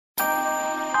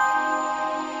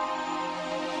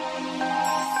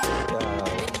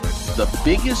the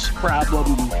biggest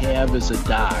problem you have as a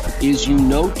doc is you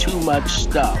know too much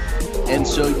stuff, and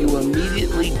so you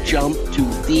immediately jump to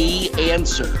the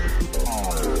answer.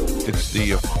 It's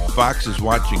the fox is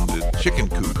watching the chicken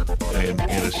coop in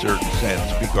a certain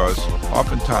sense, because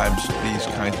oftentimes these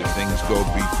kinds of things go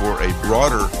before a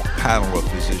broader panel of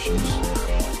physicians.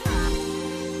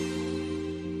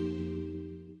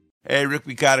 Hey, Rick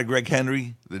Picata, Greg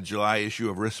Henry, the July issue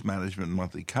of Risk Management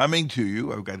Monthly coming to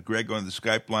you. I've got Greg on the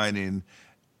Skype line in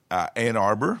Ann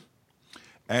Arbor,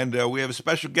 and we have a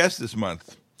special guest this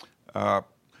month.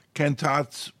 Ken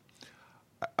Tots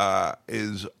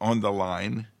is on the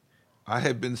line. I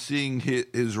have been seeing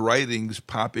his writings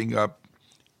popping up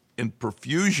in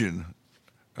profusion.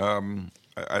 In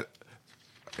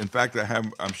fact,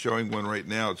 I'm showing one right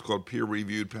now. It's called Peer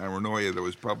Reviewed Paranoia, that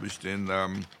was published in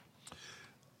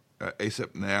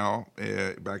ASAP Now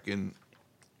back in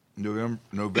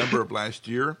November of last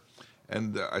year.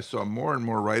 And I saw more and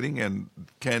more writing, and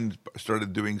Ken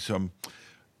started doing some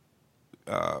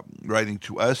writing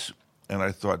to us, and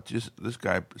I thought, just this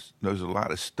guy knows a lot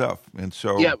of stuff. And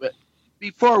so, yeah, but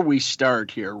before we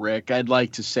start here, Rick, I'd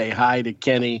like to say hi to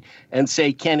Kenny and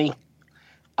say, Kenny,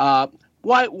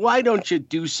 why don't you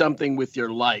do something with your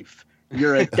life?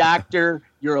 You're a doctor,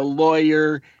 you're a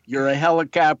lawyer, you're a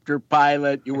helicopter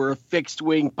pilot, you were a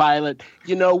fixed-wing pilot.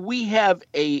 You know, we have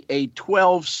a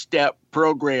 12-step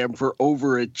program for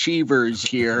overachievers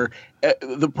here.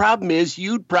 The problem is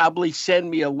you'd probably send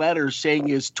me a letter saying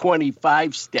it's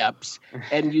 25 steps,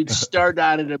 and you'd start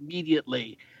on it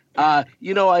immediately.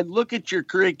 You know, I look at your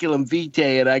curriculum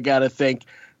vitae, and I got to think,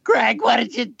 Greg, what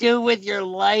did you do with your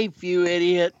life, you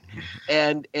idiot?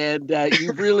 And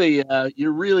you're really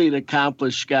an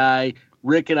accomplished guy.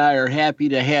 Rick and I are happy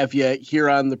to have you here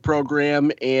on the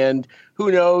program. And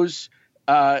who knows,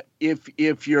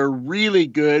 if you're really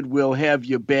good, we'll have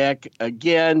you back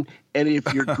again. And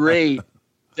if you're great,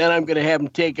 then I'm going to have him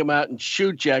take him out and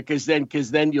shoot you, because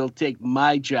then you'll take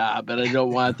my job, and I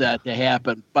don't want that to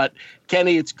happen. But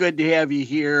Kenny, it's good to have you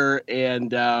here,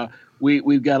 and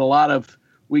we've got a lot of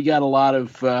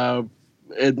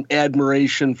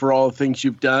admiration for all the things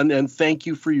you've done, and thank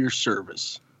you for your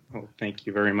service. Oh, thank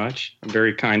you very much.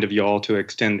 Very kind of you all to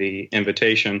extend the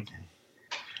invitation.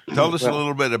 Tell us a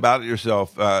little bit about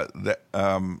yourself.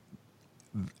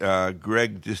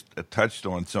 Greg just touched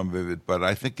on some of it, but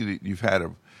I think you've had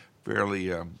a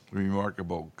fairly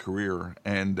remarkable career,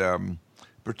 and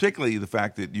particularly the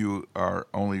fact that you are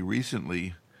only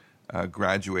recently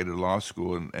graduated law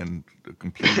school and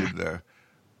completed the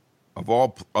of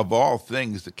all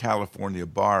things, the California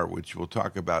bar, which we'll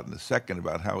talk about in a second,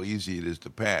 about how easy it is to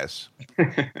pass.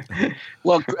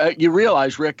 Well, you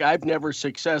realize, Rick, I've never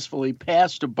successfully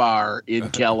passed a bar in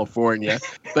California,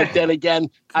 but then again,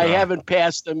 I haven't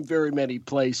passed them very many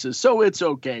places, so it's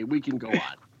okay. We can go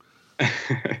on.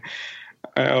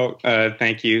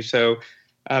 Thank you. So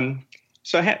I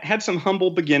had some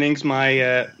humble beginnings.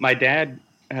 My dad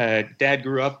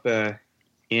grew up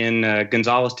in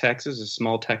Gonzales, Texas, a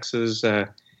small town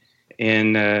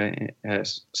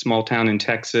in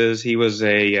Texas. He was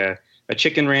a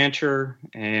chicken rancher,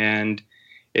 and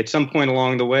at some point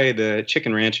along the way, the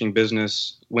chicken ranching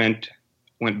business went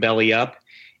belly up,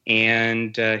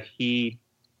 and he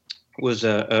was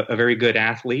a very good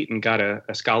athlete and got a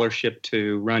scholarship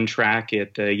to run track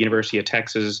at the University of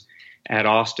Texas at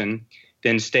Austin,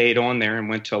 then stayed on there and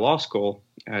went to law school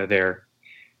there.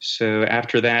 So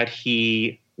after that,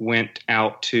 he went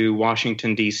out to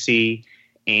Washington, D.C.,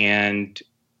 and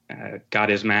got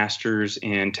his master's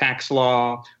in tax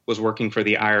law, was working for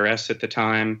the IRS at the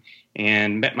time,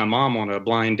 and met my mom on a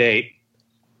blind date.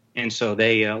 And so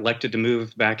they elected to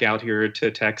move back out here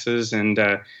to Texas, and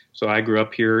so I grew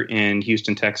up here in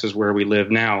Houston, Texas, where we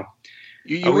live now.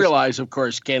 You realize, of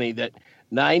course, Kenny, that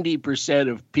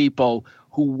 90% of people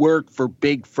who work for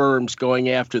big firms going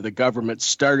after the government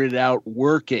started out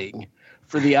working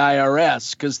for the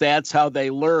IRS, because that's how they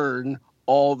learn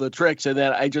all the tricks. And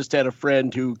then I just had a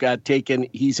friend who got taken.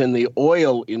 He's in the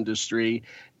oil industry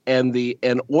and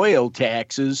oil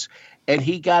taxes, and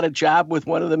he got a job with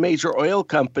one of the major oil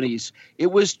companies.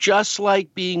 It was just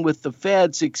like being with the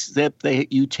feds, except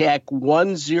you tack 10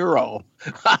 on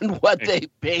what they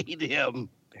paid him.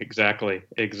 Exactly.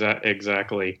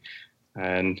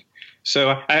 And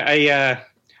so I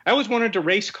always wanted to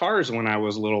race cars when I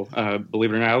was little.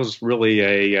 Believe it or not, I was really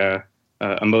a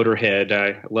motorhead.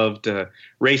 I loved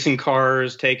racing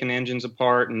cars, taking engines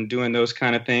apart, and doing those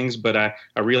kind of things. But I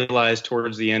realized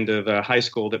towards the end of high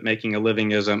school that making a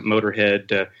living as a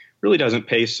motorhead really doesn't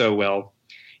pay so well.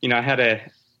 You know, I had an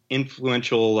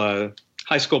influential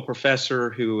high school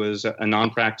professor who was a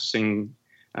non-practicing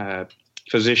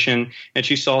physician, and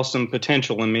she saw some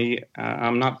potential in me.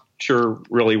 I'm not sure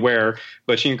really where,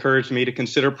 but she encouraged me to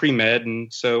consider pre-med,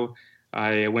 and so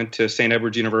I went to St.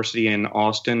 Edward's University in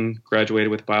Austin, graduated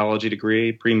with a biology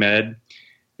degree, pre-med,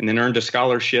 and then earned a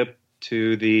scholarship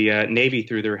to the Navy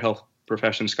through their health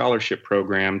profession scholarship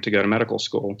program to go to medical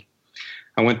school.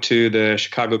 I went to the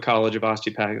Chicago College of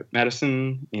Osteopathic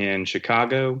Medicine in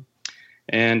Chicago,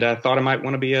 and I thought I might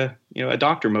want to be a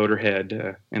doctor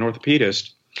motorhead, an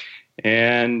orthopedist.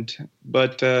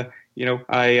 But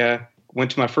I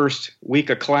went to my first week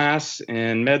of class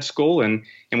in med school, and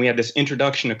we had this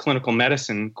introduction to clinical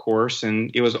medicine course,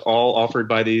 and it was all offered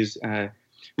by these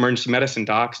emergency medicine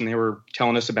docs, and they were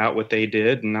telling us about what they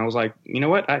did. And I was like, you know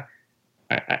what,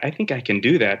 I think I can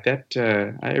do that.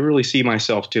 I really see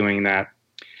myself doing that.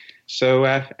 So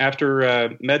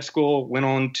after med school, went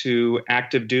on to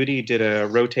active duty, did a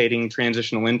rotating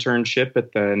transitional internship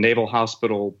at the Naval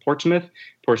Hospital Portsmouth,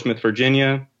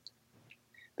 Virginia.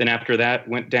 Then after that,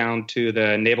 went down to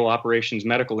the Naval Operations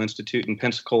Medical Institute in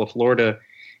Pensacola, Florida,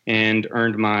 and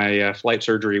earned my flight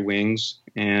surgery wings.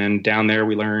 And down there,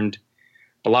 we learned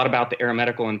a lot about the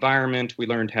aeromedical environment. We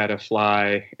learned how to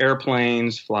fly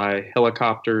airplanes, fly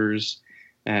helicopters,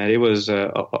 and it was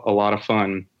a lot of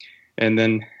fun. And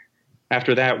then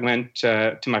after that, went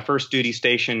to my first duty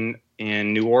station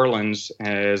in New Orleans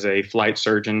as a flight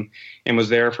surgeon, and was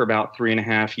there for about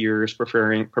 3.5 years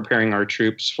preparing our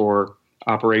troops for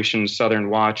Operation Southern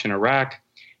Watch in Iraq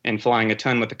and flying a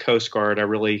ton with the Coast Guard. I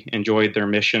really enjoyed their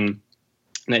mission.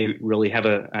 They really have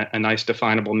a nice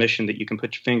definable mission that you can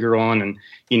put your finger on, and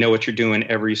you know what you're doing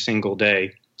every single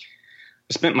day.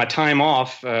 I spent my time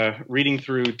off reading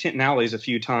through Tintin Alleys a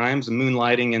few times,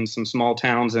 moonlighting in some small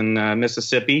towns in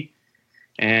Mississippi.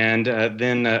 And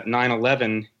then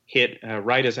 9/11 hit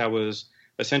right as I was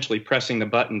essentially pressing the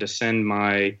button to send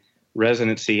my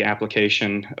residency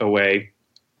application away.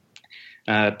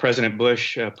 President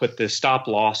Bush put the stop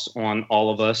loss on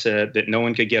all of us that no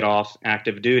one could get off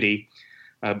active duty.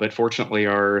 But fortunately,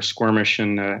 our skirmish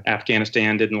in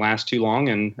Afghanistan didn't last too long,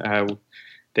 and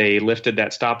they lifted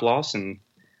that stop loss, and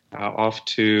off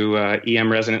to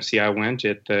EM residency I went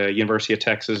at the University of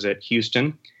Texas at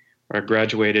Houston, where I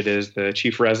graduated as the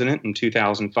chief resident in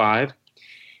 2005.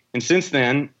 And since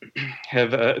then,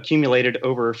 have accumulated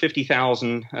over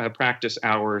 50,000 practice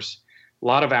hours, a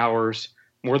lot of hours,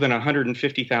 more than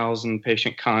 150,000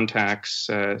 patient contacts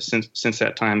since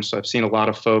that time. So I've seen a lot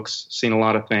of folks, seen a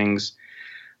lot of things.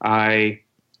 I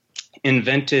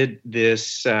invented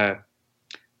this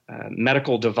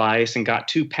medical device and got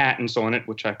 2 patents on it,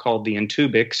 which I called the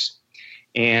Intubix,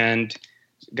 and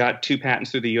got 2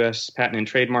 patents through the U.S. Patent and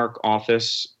Trademark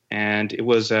Office. And it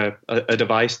was a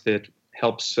device that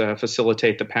helps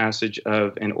facilitate the passage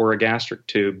of an orogastric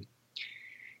tube.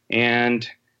 And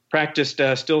practiced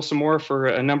still some more for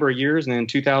a number of years. And then in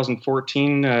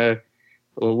 2014,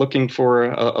 looking for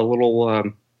a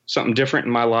little something different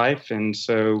in my life. And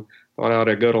so thought I ought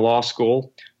to go to law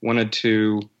school. Wanted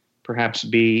to perhaps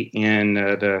be in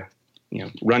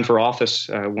run for office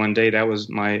one day. That was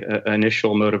my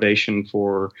initial motivation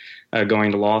for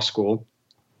going to law school.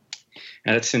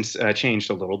 And it's since changed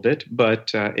a little bit,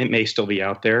 but it may still be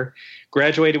out there.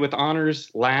 Graduated with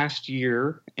honors last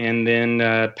year, and then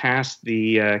passed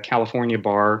the California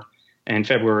bar in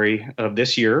February of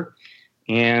this year,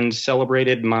 and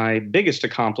celebrated my biggest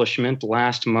accomplishment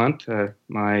last month,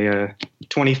 my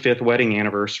 25th wedding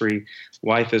anniversary.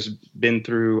 Wife has been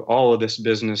through all of this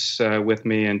business with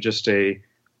me, and just a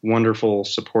wonderful,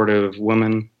 supportive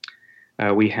woman.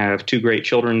 We have 2 great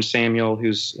children. Samuel,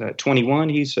 who's 21,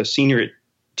 he's a senior at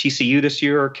TCU this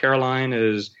year. Caroline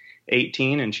is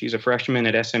 18, and she's a freshman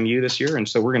at SMU this year. And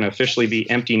so we're going to officially be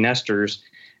empty nesters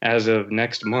as of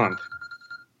next month.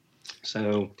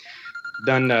 So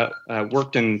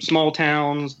worked in small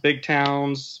towns, big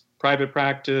towns, private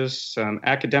practice,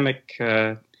 academic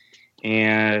and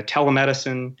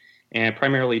telemedicine, and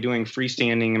primarily doing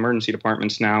freestanding emergency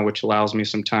departments now, which allows me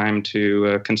some time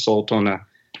to consult on a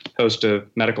host of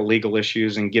medical legal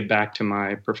issues and give back to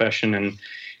my profession,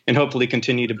 and hopefully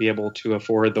continue to be able to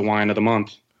afford the wine of the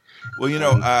month.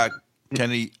 Well,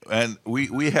 Kenny, and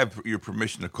we have your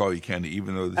permission to call you Kenny,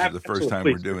 even though this is the first time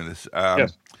we're doing this.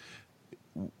 Yes.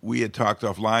 We had talked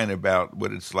offline about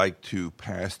what it's like to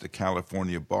pass the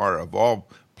California bar. Of all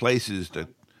places to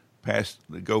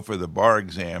go for the bar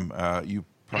exam, you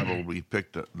probably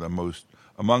picked the most,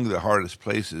 among the hardest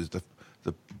places. The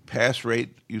pass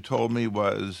rate, you told me,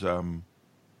 was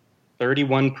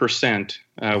 31%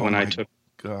 when I took.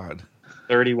 God.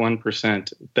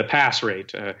 31%, the pass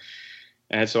rate.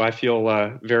 And so I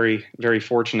feel very, very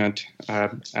fortunate.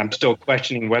 I'm still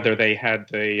questioning whether they had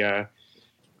the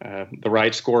the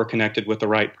right score connected with the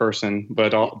right person,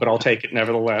 but I'll take it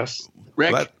nevertheless.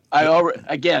 Rick, I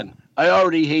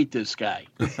already hate this guy,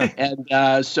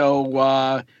 and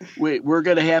so we're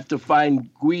going to have to find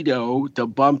Guido to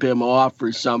bump him off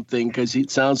or something, because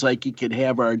it sounds like he could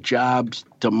have our jobs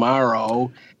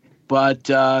tomorrow. But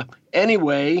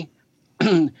anyway,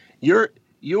 you're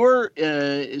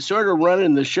sort of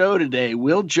running the show today.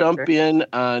 We'll jump in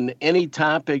on any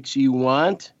topics you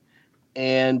want,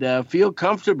 and feel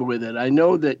comfortable with it. I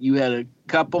know that you had a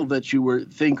couple that you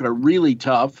think are really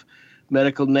tough.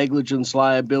 Medical negligence,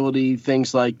 liability,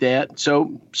 things like that.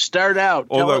 So start out.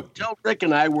 Tell Rick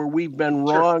and I where we've been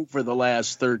wrong for the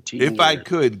last 13 years. If I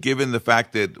could, given the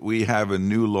fact that we have a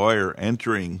new lawyer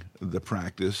entering the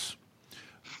practice,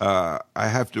 I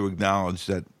have to acknowledge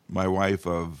that my wife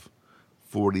of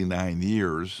 49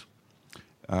 years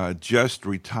just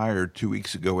retired 2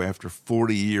 weeks ago after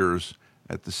 40 years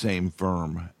at the same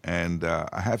firm. And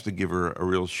I have to give her a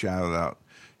real shout out.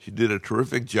 She did a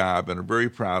terrific job, and I'm very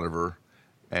proud of her.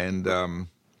 And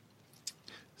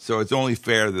so it's only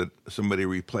fair that somebody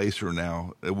replace her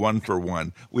now, 1 for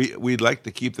 1. We'd like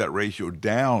to keep that ratio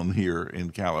down here in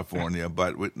California,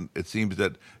 but it seems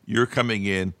that you're coming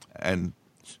in, and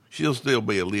she'll still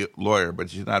be a lawyer, but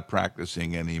she's not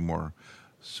practicing anymore.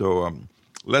 So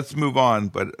let's move on,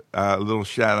 but a little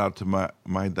shout out to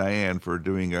my Diane for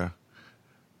doing a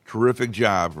terrific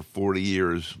job for 40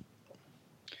 years.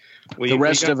 The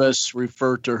rest of us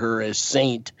refer to her as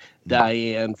Saint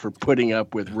Diane for putting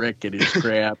up with Rick and his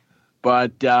crap.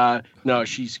 But no,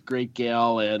 she's a great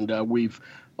gal, and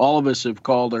all of us have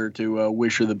called her to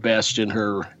wish her the best in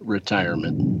her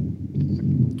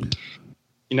retirement.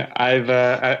 You know,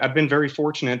 I've been very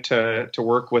fortunate to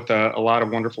work with a lot of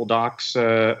wonderful docs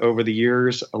over the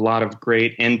years, a lot of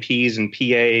great NPs and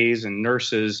PAs and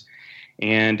nurses,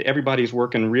 and everybody's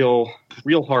working real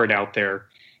hard out there.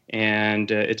 And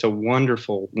it's a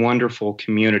wonderful, wonderful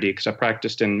community, because I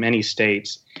practiced in many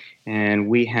states, and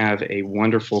we have a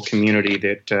wonderful community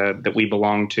that we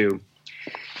belong to.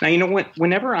 Now, you know what?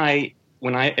 Whenever I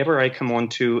come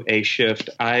onto a shift,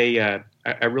 I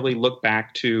really look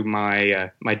back to my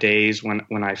days when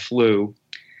I flew,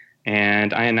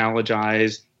 and I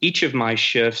analogize each of my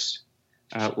shifts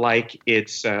like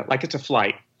it's a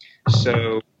flight.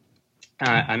 So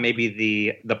I may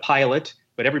be the pilot,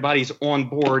 but everybody's on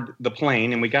board the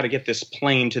plane, and we got to get this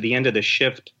plane to the end of the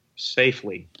shift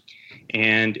safely.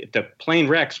 And if the plane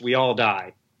wrecks, we all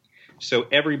die. So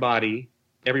everybody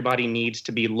needs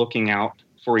to be looking out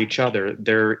for each other.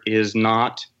 There is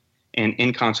not an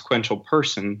inconsequential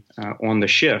person on the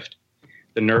shift.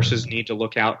 The nurses need to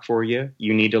look out for you.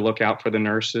 You need to look out for the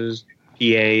nurses,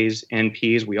 PAs,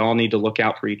 NPs. We all need to look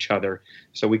out for each other.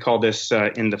 So we call this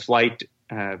in the flight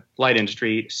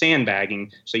industry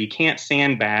sandbagging. So you can't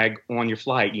sandbag on your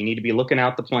flight. You need to be looking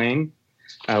out the plane,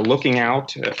 looking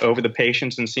out over the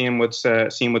patients and seeing what's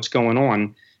going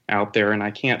on out there. And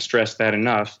I can't stress that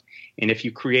enough. And if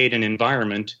you create an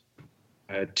environment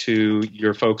to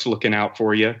your folks looking out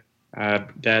for you,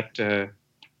 that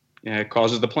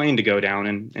causes the plane to go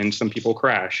down and some people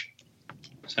crash.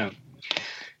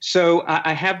 So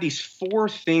I have these 4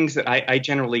 things that I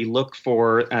generally look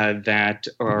for that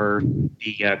are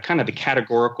the kind of the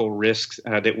categorical risks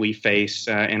that we face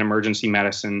in emergency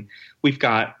medicine. We've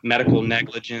got medical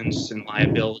negligence and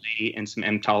liability and some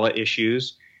EMTALA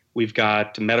issues. We've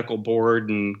got medical board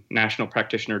and National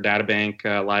Practitioner Data Bank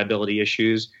liability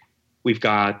issues. We've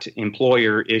got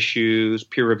employer issues,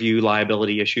 peer review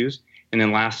liability issues, and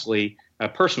then lastly,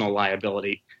 personal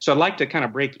liability. So I'd like to kind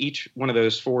of break each one of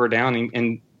those 4 down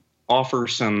and offer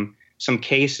some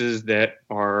cases that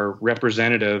are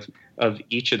representative of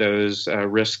each of those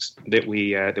risks that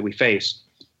we face.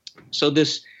 So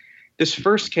this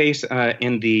first case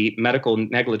in the medical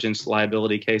negligence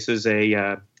liability case is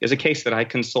a case that I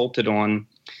consulted on.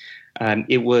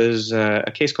 It was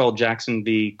a case called Jackson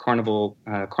v. Carnival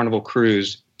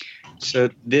Cruise. So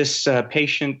this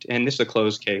patient, and this is a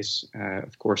closed case,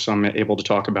 of course, so I'm able to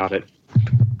talk about it.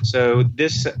 So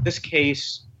this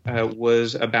case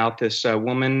was about this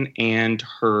woman and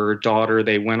her daughter.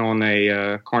 They went on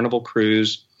a Carnival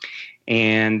cruise,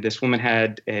 and this woman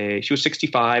she was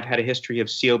 65, had a history of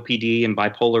COPD and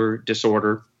bipolar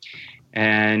disorder,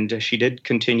 and she did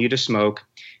continue to smoke.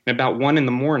 And about 1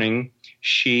 a.m,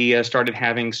 she started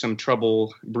having some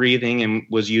trouble breathing and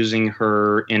was using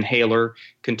her inhaler,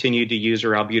 continued to use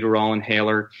her albuterol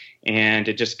inhaler, and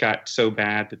it just got so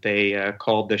bad that they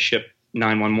called the ship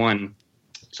 911.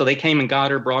 So they came and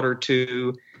got her, brought her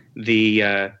to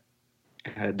the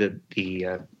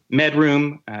med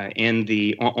room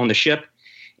on the ship,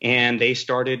 and they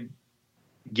started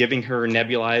giving her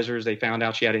nebulizers. They found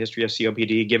out she had a history of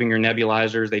COPD, giving her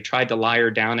nebulizers. They tried to lie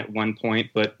her down at one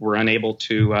point, but were unable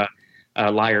to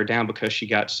lie her down because she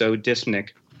got so dyspneic.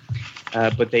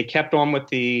 But they kept on with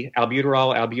the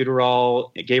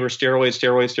albuterol. It gave her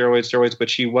steroids, but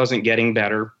she wasn't getting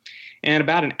better. And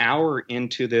about an hour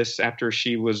into this, after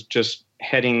she was just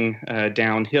heading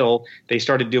downhill, they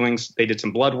did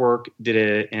some blood work,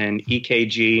 did an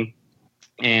EKG,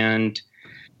 and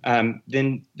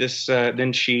then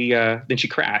she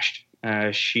crashed.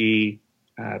 She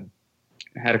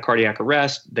had a cardiac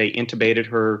arrest. They intubated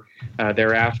her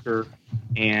thereafter,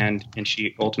 and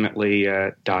she ultimately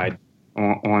died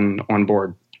on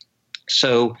board.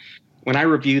 So when I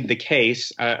reviewed the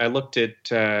case, I looked at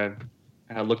the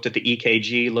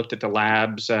EKG, looked at the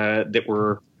labs that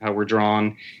were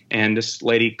drawn, and this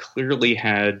lady clearly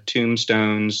had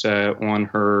tombstones on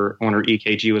her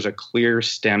EKG. It was a clear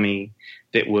STEMI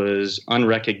that was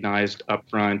unrecognized up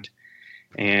front,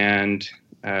 and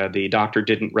the doctor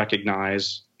didn't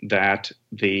recognize that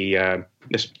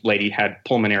this lady had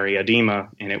pulmonary edema,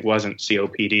 and it wasn't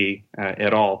COPD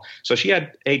at all. So she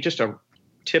had just a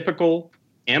typical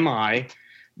MI,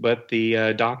 but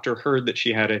the doctor heard that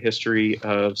she had a history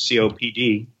of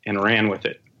COPD and ran with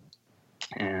it.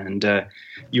 And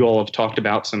you all have talked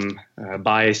about some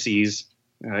biases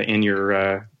in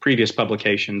your previous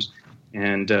publications,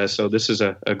 and so this is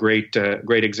a great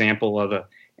example of a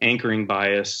anchoring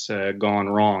bias gone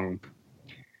wrong.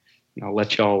 And I'll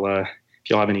let y'all if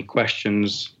y'all have any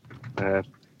questions,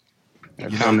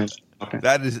 comments.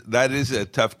 That is a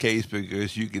tough case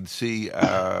because you can see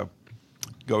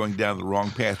going down the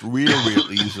wrong path real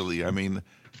easily. I mean,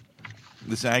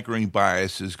 this anchoring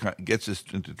bias gets us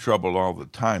into trouble all the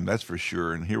time. That's for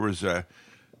sure. And here was a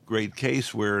great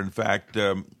case where, in fact,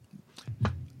 the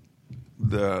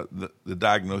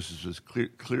diagnosis was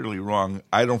clearly wrong.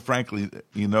 I don't, frankly,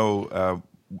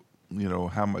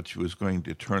 how much was going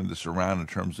to turn this around in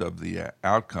terms of the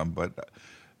outcome, but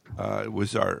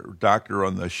was our doctor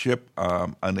on the ship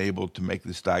unable to make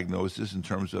this diagnosis in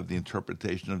terms of the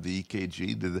interpretation of the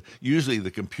EKG? Usually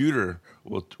the computer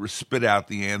will spit out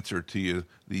the answer to you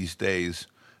these days.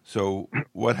 So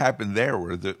what happened there?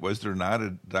 Was there not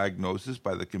a diagnosis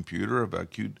by the computer of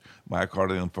acute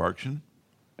myocardial infarction?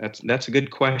 That's a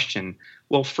good question.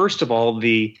 Well, first of all,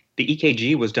 the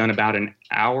EKG was done about an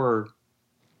hour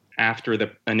after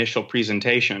the initial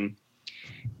presentation,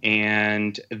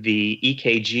 and the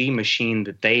EKG machine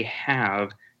that they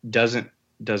have does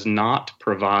not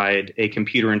provide a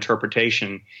computer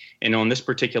interpretation. And on this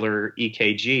particular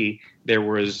EKG, there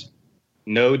was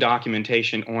no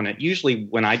documentation on it. Usually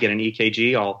when I get an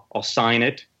EKG, I'll sign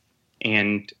it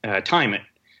and time it.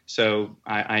 So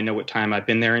I know what time I've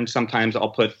been there, and sometimes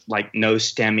I'll put like no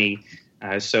STEMI,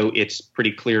 so it's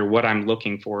pretty clear what I'm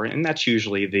looking for. And that's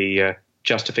usually the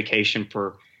justification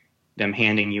for them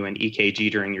handing you an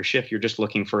EKG during your shift. You're just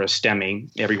looking for a STEMI.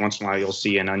 Every once in a while you'll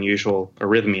see an unusual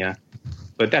arrhythmia.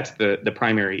 But that's the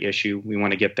primary issue. We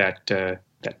want to get that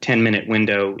 10-minute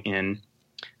window in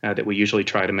that we usually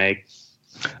try to make.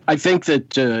 I think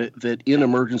that in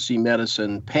emergency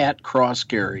medicine, Pat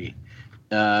Crosscarry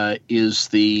is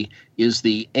the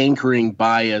anchoring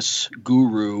bias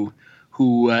guru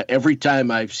who every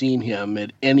time I've seen him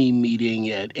at any meeting,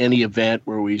 at any event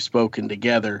where we've spoken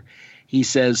together, he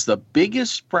says the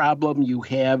biggest problem you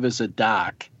have as a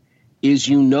doc is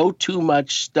you know too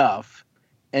much stuff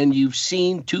and you've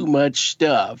seen too much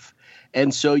stuff,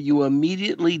 and so you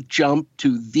immediately jump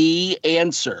to the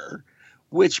answer,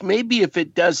 which maybe if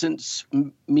it doesn't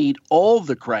meet all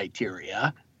the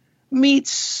criteria,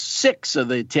 meets 6 of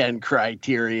the 10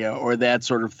 criteria or that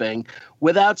sort of thing,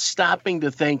 without stopping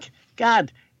to think,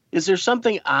 God, is there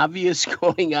something obvious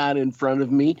going on in front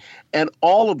of me? And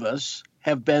all of us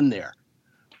have been there.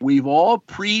 We've all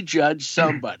prejudged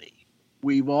somebody.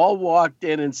 We've all walked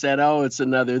in and said, oh, it's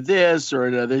another this or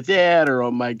another that, or, oh,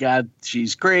 my God,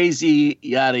 she's crazy,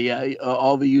 yada, yada,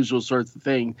 all the usual sorts of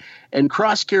things. And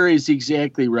Crosscarry is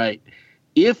exactly right.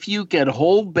 If you can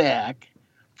hold back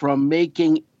from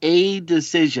making a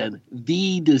decision,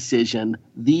 the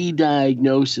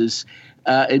diagnosis,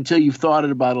 until you've thought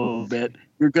about it a little bit,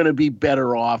 you're going to be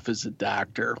better off as a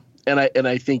doctor. And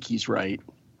I think he's right.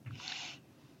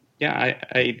 Yeah,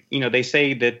 they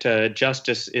say that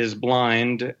justice is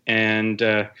blind, and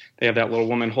they have that little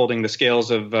woman holding the scales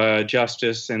of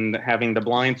justice and having the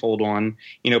blindfold on.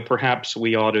 Perhaps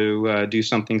we ought to do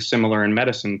something similar in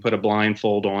medicine, put a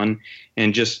blindfold on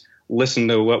and just listen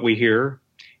to what we hear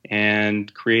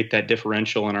and create that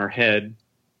differential in our head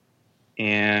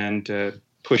and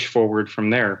push forward from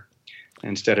there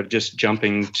instead of just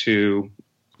jumping to,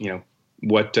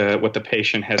 what the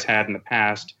patient has had in the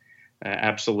past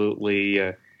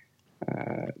absolutely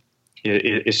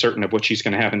is certain of what she's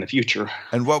going to have in the future.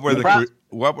 And what were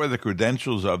the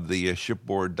credentials of the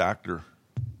shipboard doctor?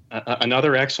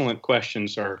 Another excellent question,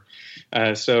 sir.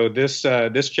 So this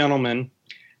gentleman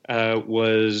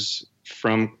was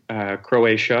from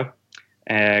Croatia,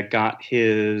 got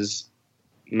his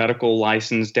medical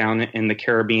license down in the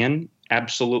Caribbean.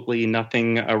 Absolutely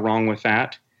nothing wrong with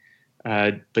that.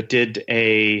 But did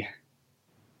an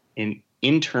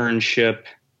internship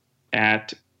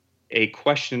at a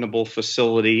questionable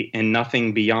facility and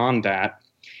nothing beyond that,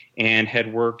 and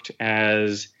had worked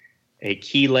as a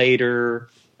chelator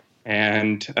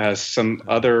and some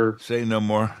other say no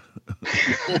more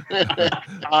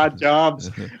odd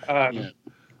jobs.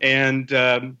 And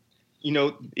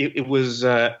it was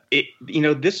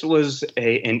this was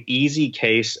an easy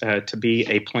case to be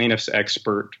a plaintiff's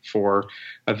expert for.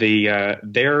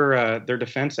 Their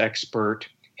defense expert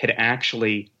had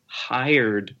actually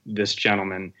hired this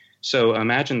gentleman. So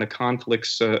imagine the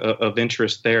conflicts of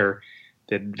interest there,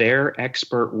 that their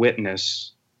expert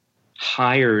witness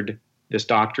hired this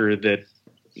doctor that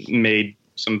made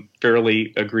some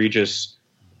fairly egregious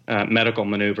medical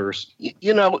maneuvers.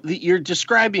 You're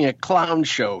describing a clown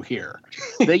show here.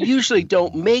 They usually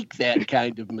don't make that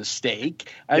kind of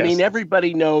mistake. I mean,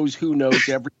 everybody knows who knows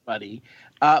everybody.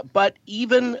 But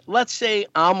even, let's say,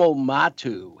 Amo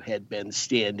Matu had been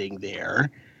standing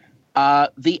there,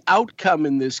 the outcome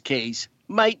in this case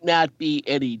might not be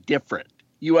any different.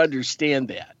 You understand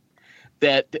that.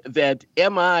 That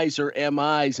MIs are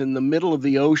MIs in the middle of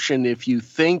the ocean. If you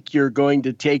think you're going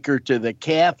to take her to the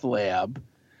cath lab,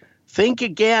 think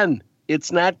again.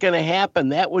 It's not going to happen.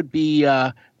 That would be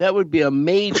a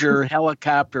major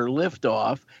helicopter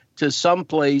liftoff to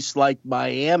someplace like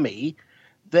Miami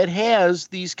that has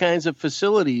these kinds of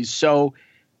facilities. So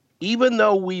even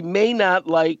though we may not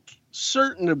like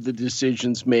certain of the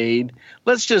decisions made,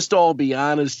 let's just all be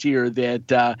honest here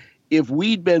that if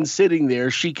we'd been sitting there,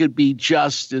 she could be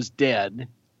just as dead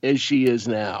as she is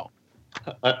now.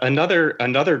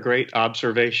 Another great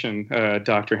observation,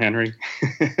 Dr. Henry.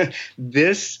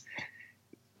 This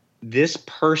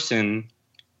person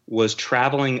was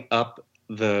traveling up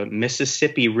the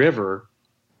Mississippi River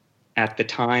at the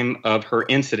time of her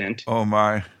incident. Oh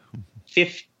my!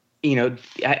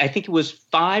 I think it was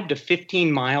 5 to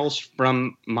 15 miles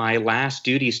from my last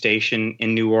duty station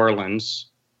in New Orleans.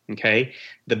 Okay,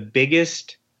 the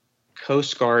biggest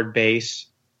Coast Guard base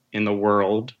in the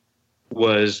world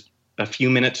was a few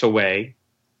minutes away,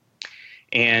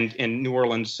 and New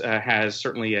Orleans has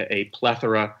certainly a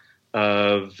plethora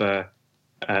of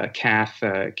cath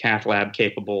lab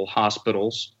capable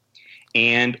hospitals.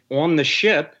 And on the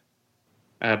ship,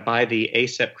 by the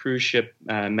ASEP cruise ship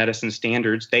medicine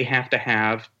standards, they have to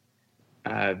have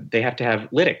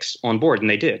lytics on board, and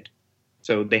they did.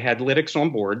 So they had lytics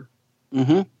on board.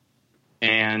 Mm-hmm.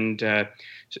 And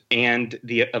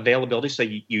the availability. So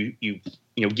you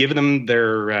give them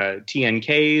their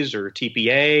TNKs or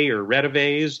TPA or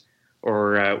Retivase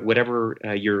or whatever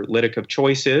your lytic of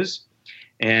choice is,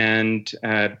 and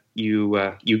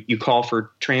you call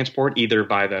for transport either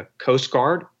by the Coast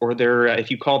Guard or if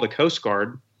you call the Coast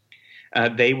Guard,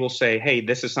 they will say, hey,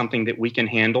 this is something that we can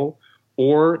handle,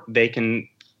 or they can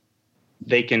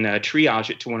triage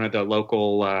it to one of the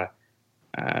local.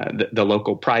 The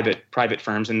local private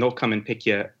firms, and they'll come and pick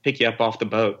you up off the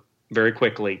boat very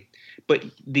quickly. But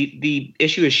the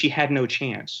issue is she had no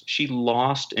chance. She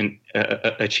lost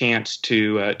a chance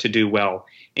to do well,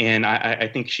 and I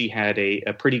think she had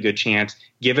a pretty good chance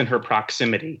given her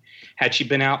proximity. Had she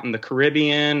been out in the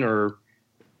Caribbean or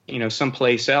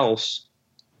someplace else,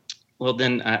 well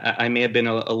then I may have been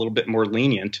a little bit more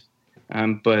lenient.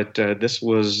 But this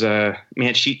was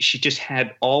she just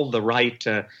had all the right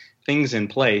things in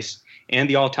place, and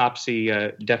the autopsy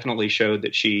definitely showed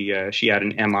that she had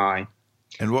an MI.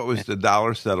 And what was the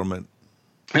dollar settlement?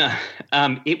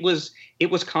 It was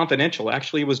confidential.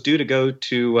 Actually, it was due to go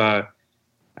to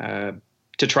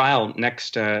trial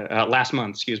last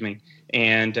month. Excuse me,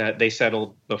 and they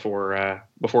settled before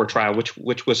trial,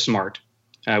 which was smart.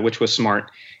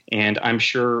 And I'm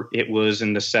sure it was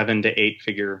in the 7 to 8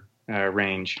 figure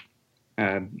range.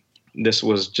 This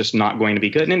was just not going to be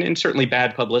good, and certainly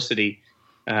bad publicity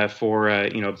for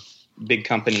big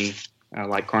company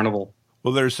like Carnival.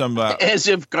 Well, there's some as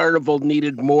if Carnival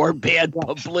needed more bad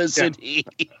publicity.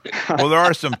 Well, there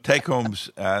are some take homes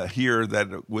here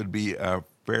that would be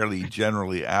fairly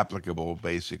generally applicable.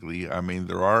 Basically, I mean,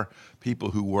 there are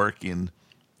people who work in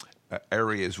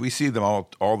areas. We see them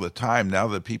all the time now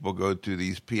that people go to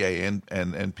these PA and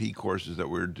NP courses that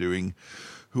we're doing,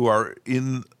 who are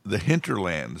in the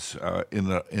hinterlands,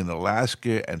 in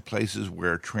Alaska and places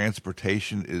where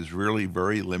transportation is really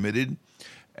very limited.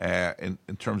 In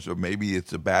terms of maybe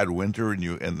it's a bad winter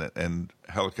and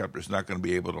helicopter's not going to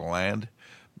be able to land,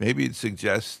 maybe it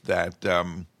suggests that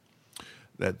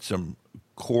that some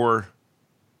core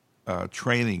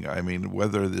training. I mean,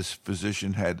 whether this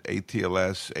physician had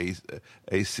ATLS,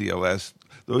 ACLS,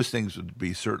 those things would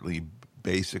be certainly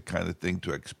basic kind of thing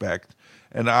to expect.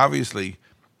 And obviously,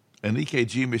 an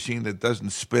EKG machine that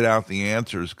doesn't spit out the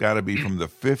answers got to be from the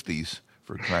 50s,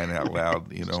 for crying out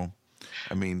loud, you know.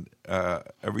 I mean,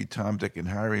 every Tom, Dick, and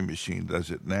Harry machine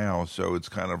does it now, so it's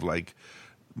kind of like,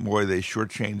 boy, they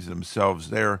shortchanged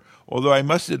themselves there. Although I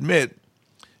must admit,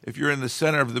 if you're in the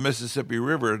center of the Mississippi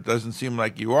River, it doesn't seem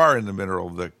like you are in the middle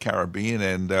of the Caribbean,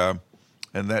 and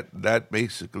that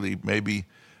basically maybe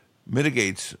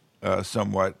mitigates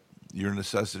somewhat your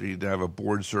necessity to have a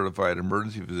board-certified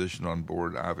emergency physician on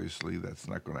board. Obviously, that's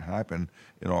not going to happen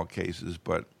in all cases,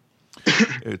 but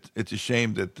it's a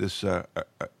shame that this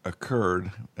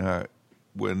occurred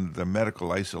when the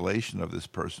medical isolation of this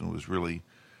person was really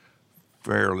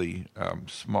fairly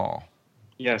small.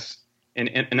 Yes, and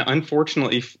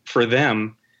unfortunately for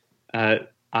them,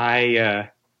 I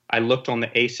looked on the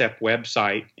ACEP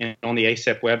website, and on the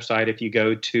ACEP website, if you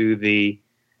go to the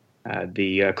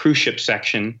cruise ship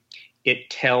section,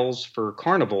 it tells for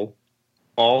Carnival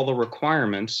all the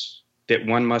requirements that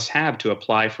one must have to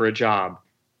apply for a job: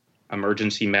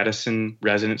 emergency medicine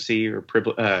residency or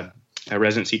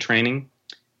residency training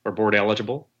or board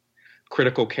eligible,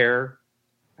 critical care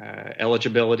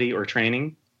eligibility or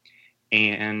training,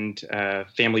 and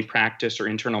family practice or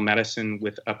internal medicine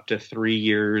with up to 3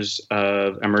 years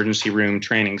of emergency room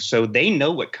training. So they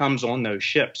know what comes on those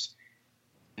ships.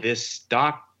 This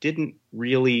doc didn't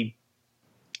really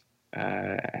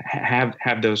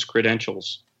have those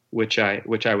credentials, which I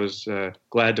was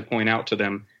glad to point out to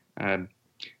them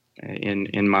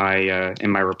in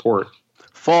my report.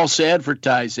 False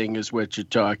advertising is what you're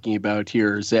talking about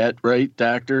here. Is that right,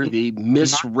 Doctor? The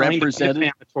misrepresented.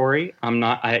 Defamatory. I'm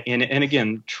not. And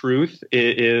again, truth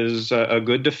is a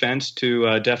good defense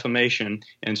to defamation.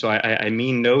 And so I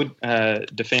mean no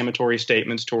defamatory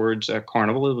statements towards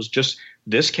Carnival. It was just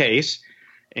this case,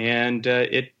 and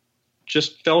it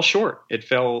just fell short. It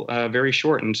fell very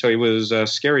short, and so it was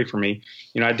scary for me.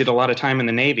 You know, I did a lot of time in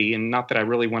the Navy, and not that I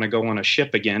really want to go on a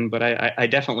ship again, but I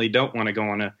definitely don't want to go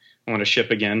on a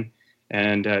ship again,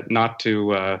 and not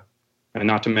to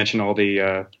mention all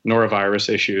the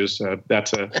norovirus issues.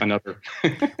 That's another.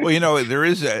 Well, you know, there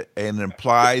is an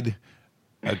implied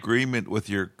agreement with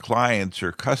your clients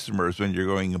or customers when you're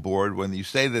going aboard. When you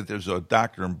say that there's a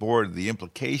doctor on board, the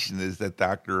implication is that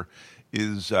doctor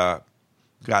is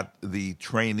got the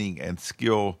training and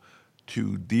skill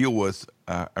to deal with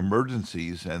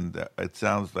emergencies, and it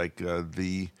sounds like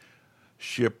the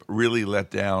ship really let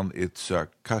down its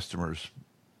customers.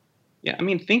 Yeah, I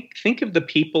mean, think of the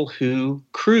people who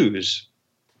cruise.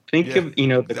 Think of the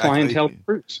exactly. clientele who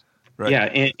cruise. Right.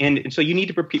 Yeah, and so you need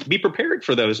to be prepared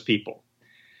for those people.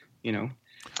 You know.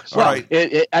 So, well,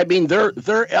 right. I mean,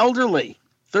 they're elderly.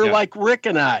 They're like Rick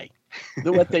and I.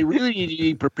 What they really need to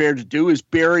be prepared to do is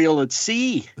burial at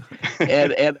sea,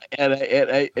 and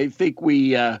I think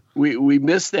we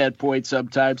miss that point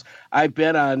sometimes. I've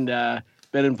been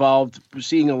involved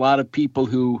seeing a lot of people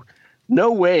who,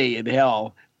 no way in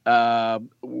hell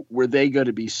were they going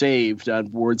to be saved on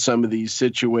board some of these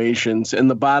situations. And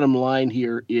the bottom line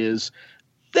here is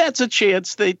that's a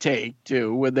chance they take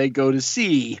too when they go to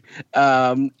sea.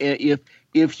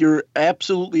 If you're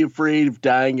absolutely afraid of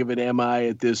dying of an MI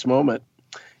at this moment,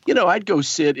 you know, I'd go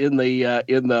sit in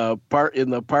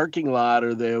the parking lot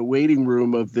or the waiting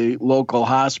room of the local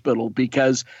hospital,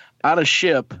 because on a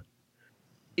ship,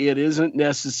 it isn't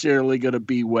necessarily going to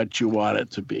be what you want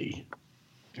it to be.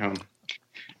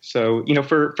 So, you know,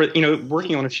 for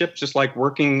working on a ship, just like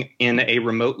working in a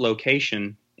remote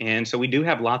location. And so we do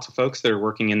have lots of folks that are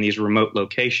working in these remote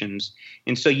locations.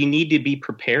 And so you need to be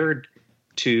prepared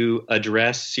to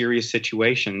address serious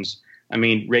situations. I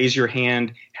mean, raise your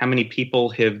hand. How many people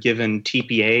have given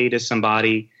TPA to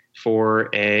somebody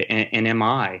for an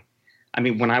MI? I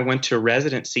mean, when I went to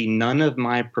residency, none of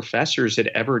my professors had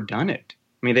ever done it.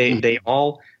 I mean, they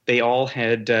all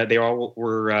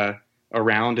were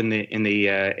around in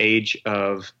the age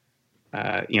of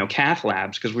cath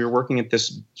labs, because we were working at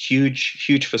this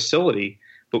huge facility,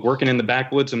 but working in the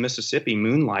backwoods of Mississippi,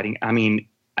 moonlighting. I mean,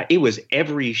 it was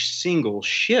every single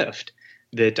shift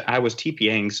that I was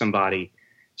TPAing somebody.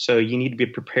 So you need to be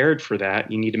prepared for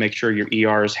that. You need to make sure your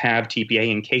ERs have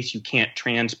TPA in case you can't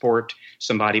transport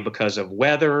somebody because of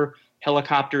weather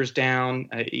helicopters down.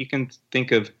 You can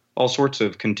think of all sorts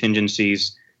of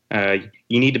contingencies. You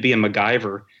need to be a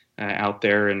MacGyver out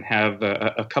there and have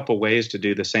a couple ways to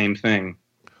do the same thing.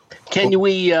 Can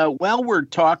we, while we're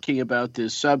talking about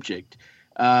this subject,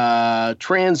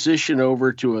 transition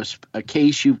over to a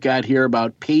case you've got here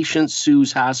about patient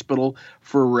sues hospital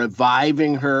for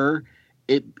reviving her,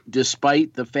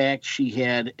 despite the fact she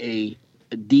had a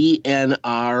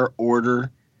DNR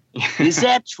order? Is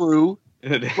that true?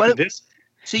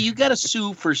 So you got to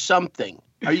sue for something.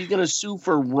 Are you going to sue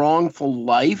for wrongful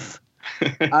life?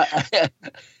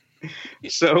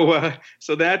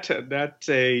 So that's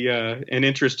an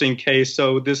interesting case.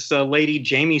 So this lady,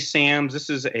 Jamie Sams, this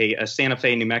is a Santa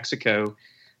Fe, New Mexico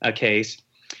case.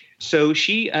 So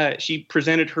she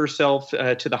presented herself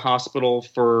to the hospital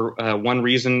for one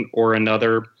reason or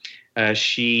another.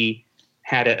 She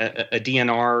had a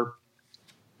DNR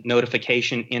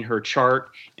notification in her chart,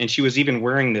 and she was even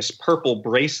wearing this purple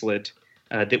bracelet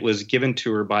that was given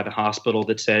to her by the hospital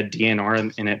that said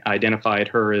DNR, and it identified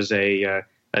her as a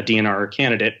DNR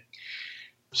candidate.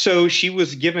 So she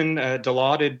was given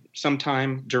Dilaudid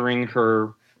sometime during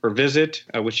her visit,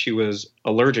 which she was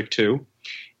allergic to,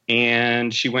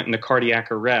 and she went into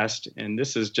cardiac arrest. And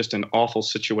this is just an awful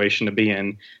situation to be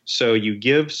in. So you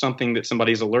give something that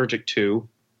somebody's allergic to,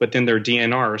 but then they're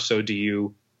DNR. So do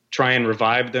you try and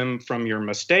revive them from your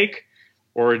mistake,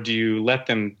 or do you let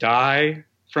them die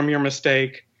from your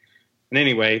mistake? And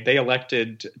anyway, they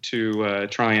elected to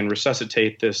try and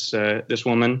resuscitate this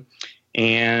woman,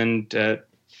 and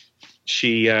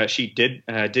she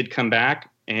did come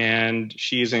back, and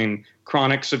she's in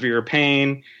chronic severe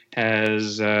pain,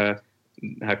 has a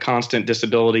constant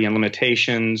disability and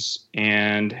limitations,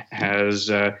 and has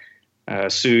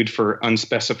sued for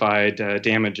unspecified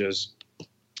damages.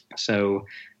 So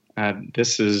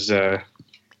this is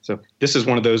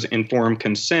one of those informed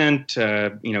consent,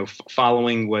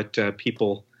 following what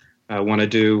people want to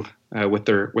do with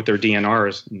their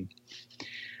DNRs.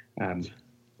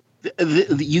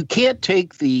 You can't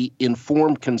take the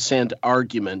informed consent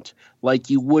argument like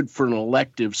you would for an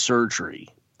elective surgery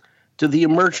to the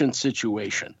emergent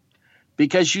situation,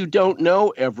 because you don't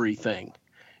know everything.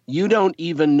 You don't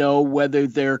even know whether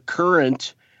their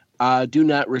current do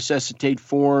not resuscitate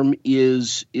form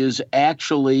is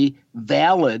actually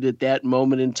valid at that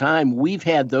moment in time. We've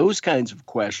had those kinds of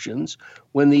questions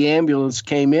when the ambulance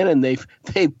came in and they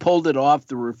pulled it off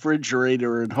the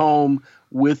refrigerator at home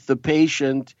with the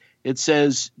patient. It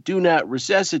says do not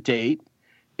resuscitate,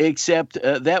 except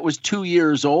that was 2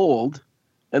 years old,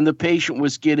 and the patient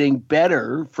was getting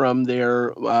better from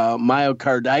their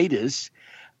myocarditis.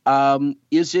 I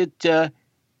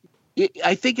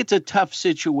think it's a tough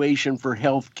situation for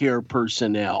healthcare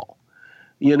personnel.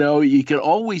 You can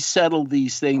always settle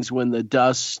these things when the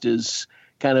dust is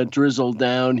kind of drizzled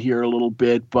down here a little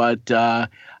bit, but I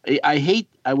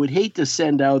would hate to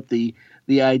send out the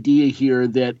idea here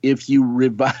that if you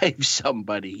revive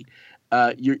somebody,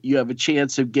 you have a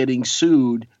chance of getting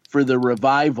sued for the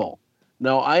revival.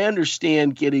 Now, I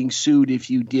understand getting sued if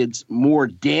you did more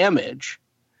damage,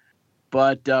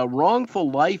 but wrongful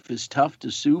life is tough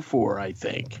to sue for, I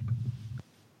think.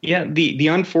 Yeah, the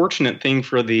unfortunate thing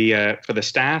for the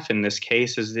staff in this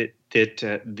case is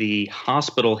that the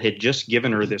hospital had just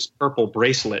given her this purple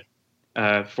bracelet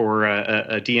for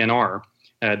a DNR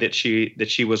that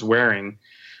she was wearing,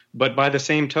 but by the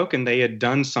same token, they had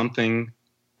done something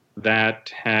that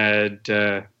had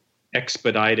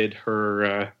expedited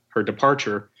her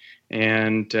departure,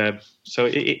 and so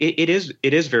it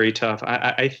is very tough.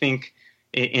 I think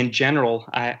in general,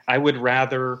 I would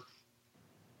rather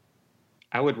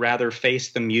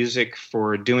face the music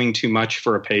for doing too much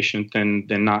for a patient than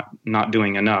not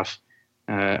doing enough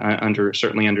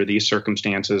certainly under these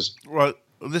circumstances. Well,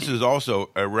 this is also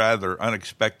a rather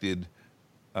unexpected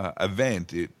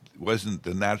event. It wasn't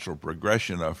the natural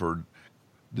progression of her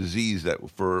disease that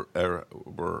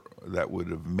would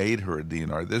have made her a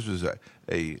DNR. This was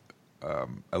a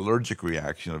allergic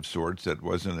reaction of sorts that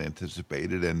wasn't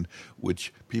anticipated, and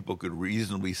which people could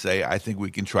reasonably say, I think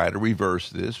we can try to reverse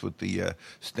this with the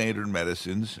standard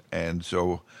medicines. And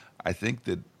so I think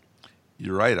that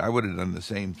you're right. I would have done the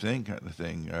same thing, kind of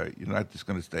thing. You're not just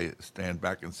going to stand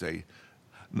back and say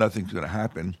nothing's going to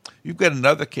happen. You've got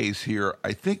another case here.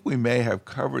 I think we may have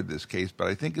covered this case, but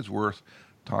I think it's worth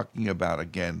talking about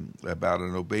again, about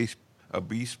an obese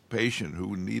patient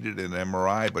who needed an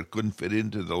MRI but couldn't fit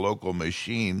into the local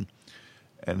machine,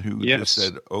 and who just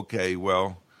said, "Okay,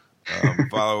 well,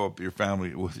 follow up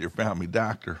with your family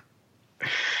doctor."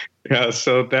 Yeah,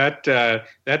 so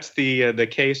that's the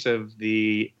case of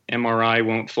the MRI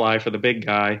won't fly for the big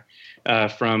guy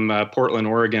from Portland,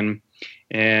 Oregon.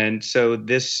 And so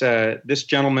this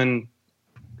gentleman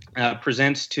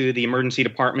presents to the emergency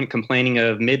department complaining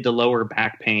of mid to lower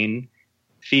back pain,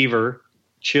 fever,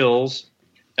 chills,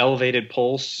 elevated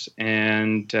pulse,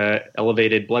 and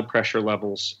elevated blood pressure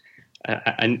levels.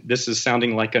 And this is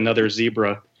sounding like another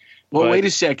zebra. Well, wait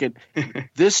a second.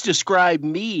 This described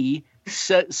me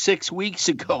 6 weeks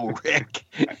ago, Rick.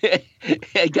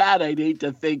 God, I'd hate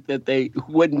to think that they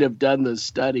wouldn't have done the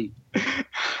study.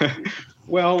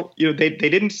 Well, they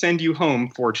didn't send you home,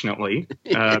 fortunately.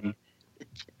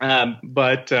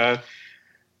 But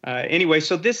anyway,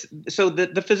 so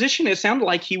the physician, it sounded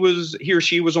like he or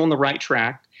she was on the right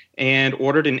track and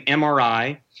ordered an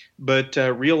MRI, but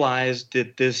realized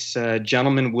that this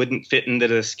gentleman wouldn't fit into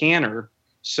the scanner.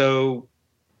 So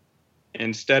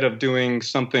instead of doing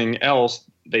something else,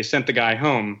 they sent the guy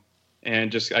home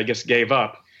and just, I guess, gave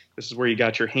up. This is where you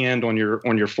got your hand on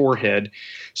your forehead.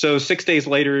 So 6 days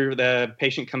later, the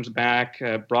patient comes back,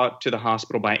 brought to the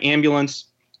hospital by ambulance,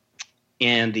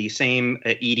 and the same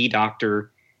ED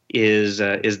doctor is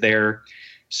there.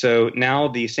 So now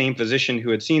the same physician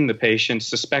who had seen the patient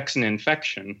suspects an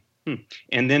infection,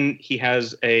 and then he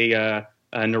has a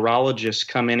neurologist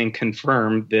come in and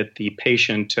confirm that the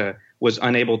patient was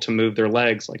unable to move their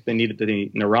legs. Like, they needed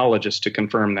the neurologist to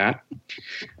confirm that.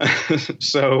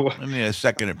 So I need a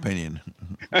second opinion.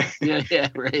 Yeah,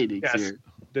 right. Yes,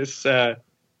 this.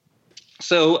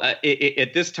 So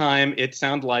at this time, it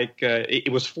sounded like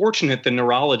it was fortunate the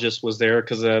neurologist was there,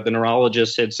 because the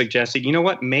neurologist had suggested, you know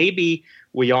what, maybe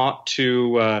we ought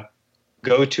to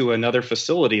go to another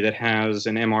facility that has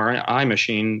an MRI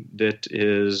machine that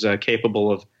is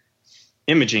capable of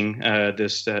imaging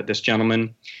this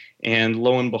gentleman. And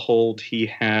lo and behold, he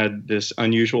had this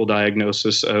unusual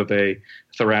diagnosis of a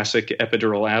thoracic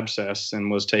epidural abscess and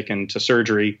was taken to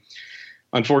surgery.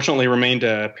 Unfortunately, remained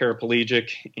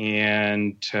paraplegic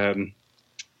and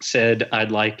said,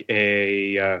 "I'd like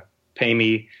pay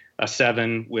me a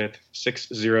 7 with 6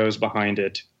 zeros behind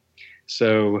it."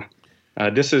 So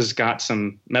this has got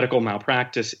some medical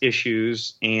malpractice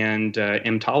issues and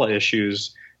EMTALA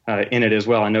issues in it as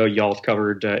well. I know y'all have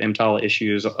covered EMTALA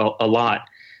issues a lot,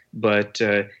 but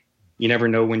you never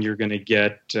know when you're going to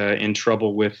get in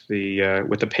trouble with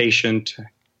the patient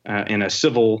in a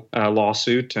civil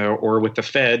lawsuit or with the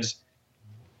feds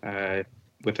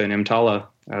with an EMTALA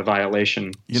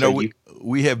violation.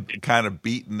 We have kind of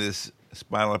beaten this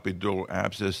spinal epidural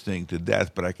abscess thing to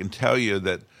death, but I can tell you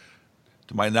that,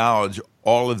 to my knowledge,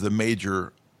 all of the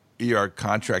major ER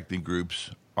contracting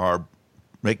groups are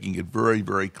making it very,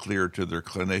 very clear to their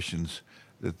clinicians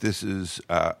that this is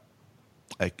a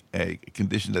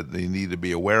condition that they need to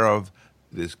be aware of.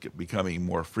 It is becoming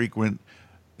more frequent.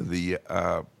 The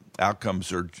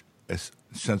outcomes are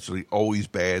essentially always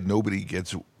bad. Nobody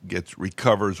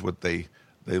recovers what they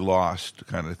lost,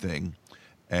 kind of thing.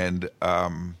 And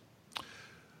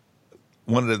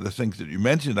one of the things that you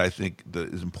mentioned, I think,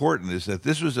 that is important is that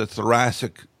this was a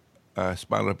thoracic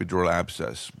spinal epidural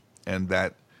abscess, and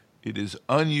that it is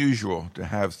unusual to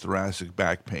have thoracic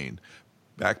back pain.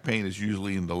 Back pain is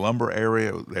usually in the lumbar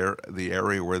area, the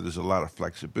area where there's a lot of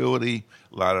flexibility,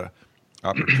 a lot of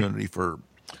opportunity for,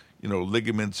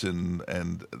 ligaments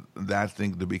and that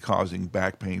thing to be causing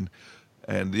back pain.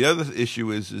 And the other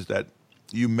issue is that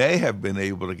you may have been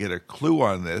able to get a clue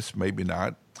on this, maybe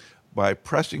not, by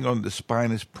pressing on the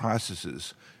spinous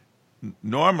processes.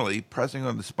 Normally, pressing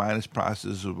on the spinous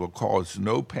processes will cause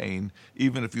no pain,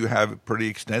 even if you have pretty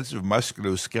extensive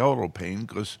musculoskeletal pain,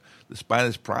 because the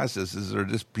spinous processes are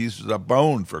just pieces of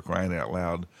bone, for crying out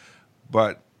loud.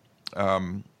 But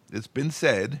it's been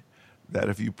said that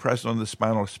if you press on the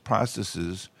spinal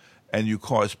processes and you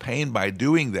cause pain by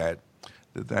doing that,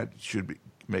 that should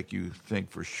make you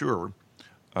think for sure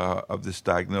of this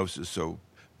diagnosis. So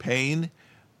pain,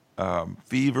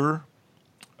 fever,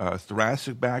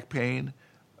 thoracic back pain,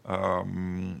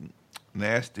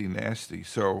 nasty.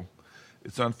 So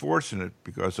it's unfortunate,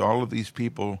 because all of these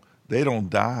people, they don't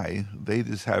die. They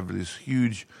just have this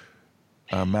huge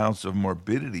amounts of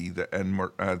morbidity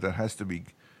that has to be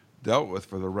dealt with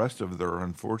for the rest of their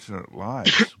unfortunate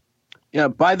lives. Yeah,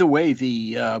 by the way,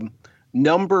 the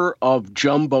number of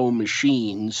jumbo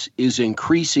machines is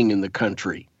increasing in the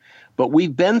country. But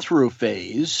we've been through a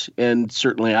phase, and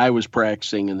certainly I was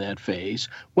practicing in that phase,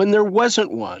 when there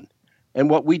wasn't one. And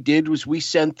what we did was we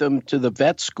sent them to the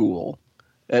vet school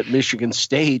at Michigan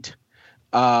State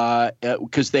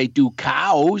because they do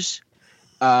cows,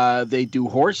 they do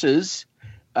horses,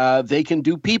 they can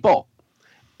do people.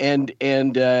 And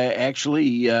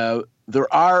actually,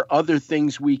 there are other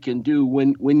things we can do.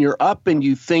 When you're up and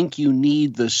you think you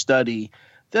need the study,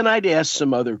 then I'd ask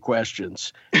some other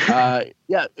questions.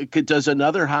 Does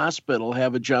another hospital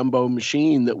have a jumbo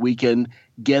machine that we can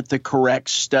get the correct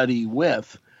study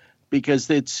with? Because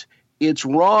it's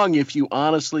wrong if you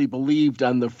honestly believed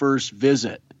on the first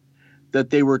visit that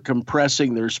they were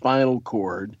compressing their spinal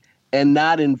cord and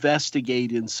not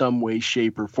investigate in some way,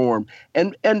 shape, or form.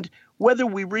 And whether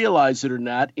we realize it or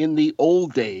not, in the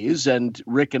old days, and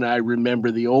Rick and I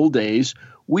remember the old days,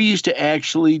 we used to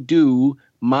actually do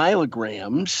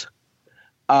myelograms,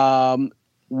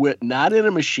 not in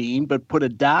a machine, but put a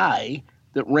dye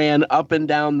that ran up and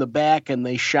down the back, and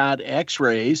they shot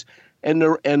X-rays. And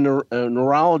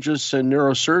neurologists and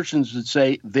neurosurgeons would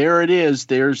say, there it is,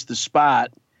 there's the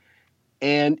spot.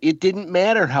 And it didn't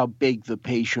matter how big the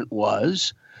patient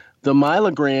was. The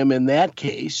myelogram in that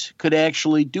case could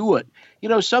actually do it.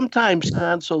 Sometimes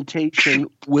consultation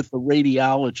with a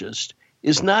radiologist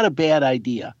is not a bad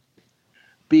idea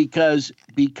because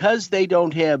they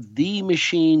don't have the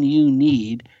machine you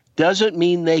need doesn't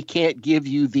mean they can't give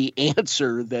you the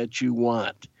answer that you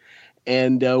want.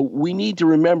 And we need to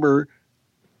remember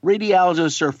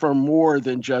radiologists are for more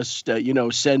than just,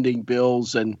 sending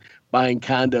bills and buying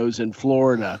condos in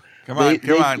Florida. Come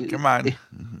on.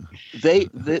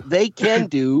 They can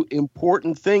do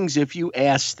important things if you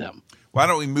ask them. Why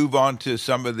don't we move on to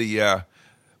some of the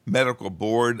medical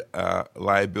board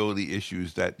liability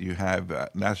issues that you have,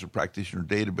 national practitioner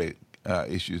database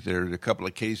issues? There are a couple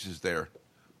of cases there.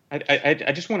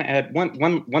 I just want to add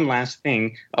one last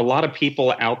thing. A lot of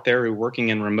people out there who are working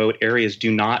in remote areas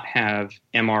do not have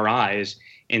MRIs.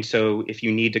 And so if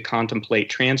you need to contemplate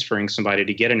transferring somebody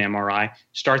to get an MRI,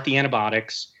 start the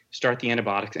antibiotics.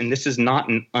 And this is not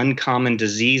an uncommon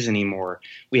disease anymore.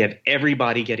 We have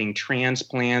everybody getting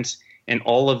transplants and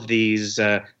all of these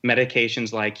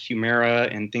medications like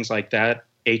Humira and things like that,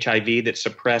 HIV, that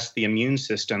suppress the immune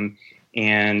system.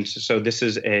 And so this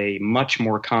is a much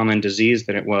more common disease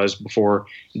than it was before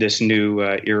this new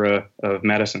era of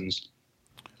medicines.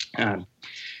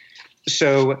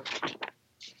 So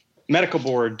medical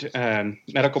board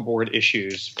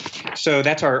issues. So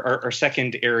that's our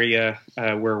second area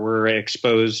where we're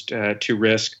exposed to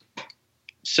risk.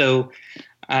 So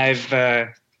I've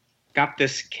got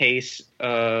this case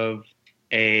of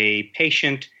a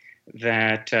patient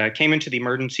that came into the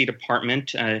emergency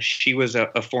department. She was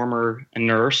a former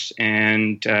nurse,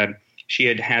 and she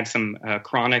had some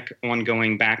chronic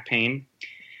ongoing back pain.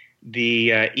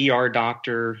 The ER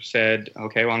doctor said,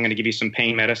 okay, well, I'm going to give you some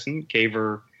pain medicine, gave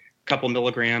her a couple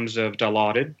milligrams of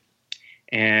Dilaudid,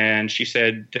 and she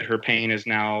said that her pain is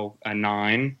now a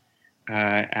 9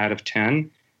 out of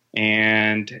 10,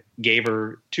 and gave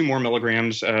her 2 more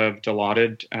milligrams of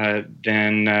Dilaudid.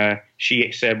 Then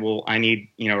she said, well, I need,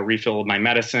 a refill of my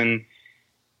medicine.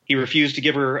 He refused to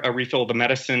give her a refill of the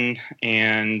medicine,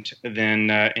 and then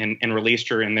and released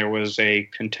her, and there was a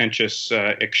contentious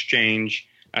exchange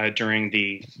during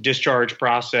the discharge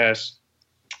process.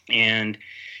 And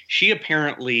she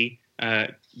apparently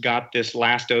got this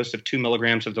last dose of 2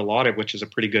 milligrams of Dilaudid, which is a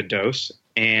pretty good dose,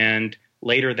 and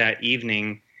later that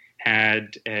evening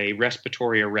had a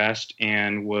respiratory arrest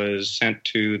and was sent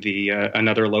to the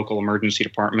another local emergency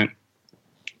department,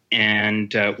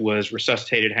 and was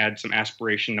resuscitated, had some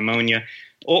aspiration pneumonia,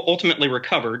 ultimately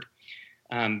recovered,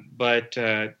 but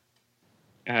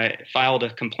filed a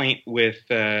complaint with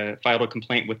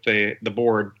the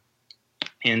board.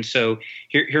 And so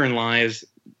herein lies,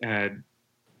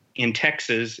 in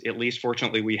Texas, at least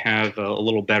fortunately, we have a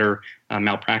little better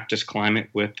malpractice climate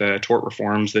with tort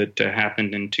reforms that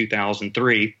happened in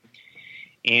 2003,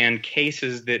 and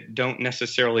cases that don't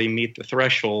necessarily meet the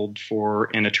threshold for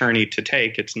an attorney to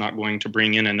take. It's not going to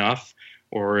bring in enough,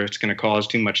 or it's going to cause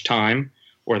too much time,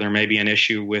 or there may be an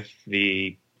issue with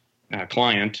the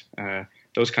client,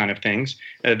 those kind of things.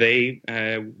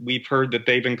 We've heard that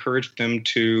they've encouraged them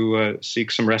to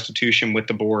seek some restitution with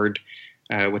the board,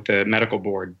 with the medical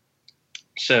board.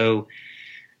 So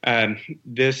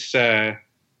this doc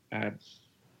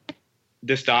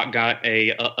got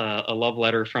a love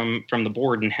letter from the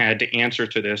board and had to answer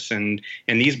to this, and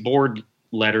these board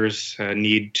letters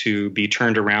need to be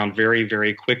turned around very,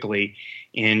 very quickly,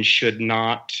 and should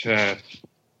not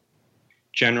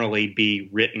generally be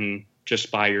written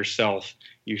just by yourself.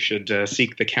 You should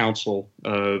seek the counsel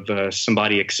of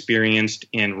somebody experienced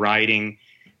in writing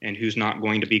and who's not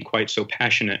going to be quite so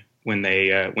passionate when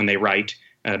they write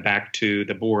back to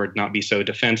the board, not be so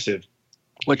defensive.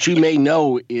 What you may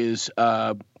know is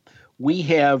we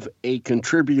have a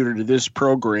contributor to this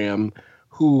program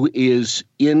who is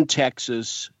in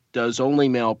Texas, does only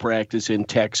malpractice in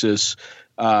Texas,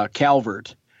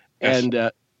 Calvert.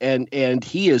 Yes. And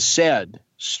he has said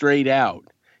straight out,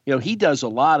 He does a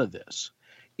lot of this.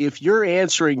 If you're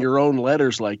answering your own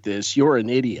letters like this, you're an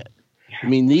idiot. I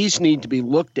mean, these need to be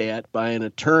looked at by an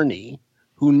attorney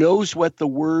who knows what the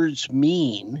words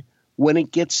mean when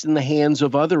it gets in the hands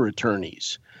of other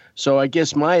attorneys. So I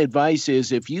guess my advice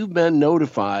is, if you've been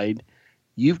notified,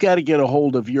 you've got to get a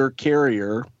hold of your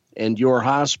carrier and your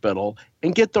hospital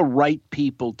and get the right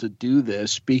people to do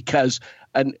this, because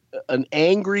an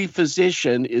angry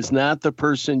physician is not the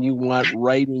person you want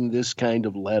writing this kind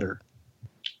of letter.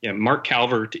 Yeah, Mark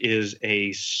Calvert is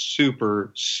a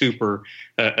super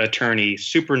attorney,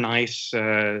 super nice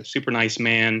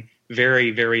man,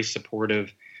 very, very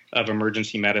supportive of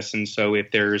emergency medicine. So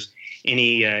if there's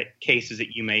any cases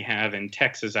that you may have in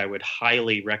Texas, I would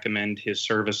highly recommend his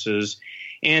services.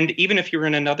 And even if you're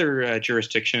in another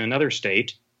jurisdiction, another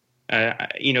state,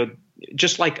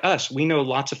 just like us, we know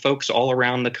lots of folks all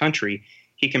around the country.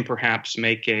 He can perhaps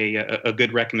make a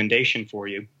good recommendation for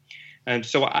you. And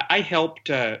so I helped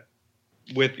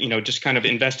with, just kind of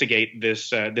investigate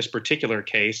this particular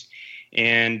case,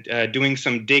 and doing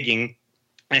some digging.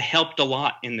 I helped a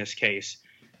lot in this case.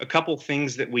 A couple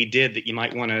things that we did that you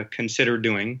might want to consider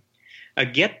doing: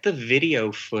 get the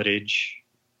video footage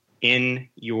in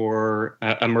your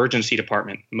emergency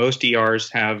department. Most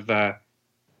ERs have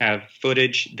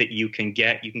footage that you can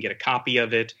get. You can get a copy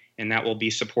of it, and that will be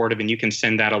supportive, and you can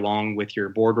send that along with your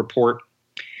board report.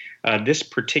 This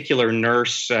particular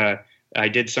nurse, I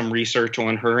did some research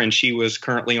on her, and she was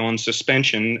currently on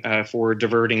suspension for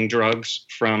diverting drugs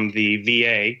from the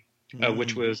VA,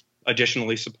 which was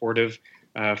additionally supportive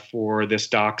for this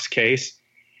doc's case.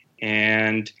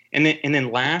 And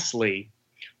then lastly,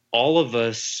 all of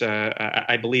us,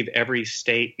 I believe every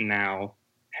state now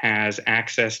has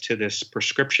access to this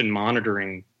prescription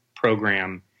monitoring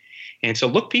program. And so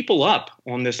look people up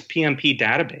on this PMP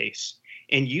database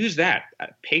and use that.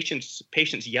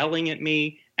 Patients yelling at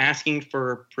me, asking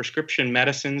for prescription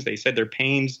medicines. They said their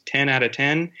pain's 10 out of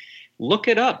 10. Look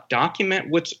it up. Document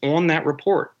what's on that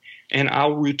report. And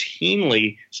I'll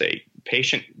routinely say,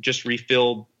 patient just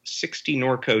refilled 60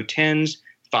 Norco 10s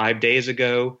 5 days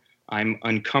ago. I'm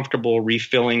uncomfortable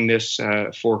refilling this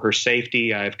for her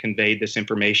safety. I've conveyed this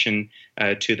information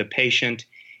to the patient.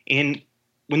 And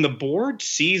when the board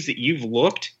sees that you've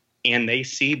looked and they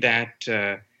see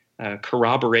that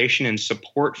corroboration and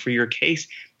support for your case,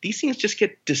 these things just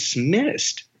get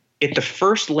dismissed at the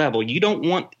first level. You don't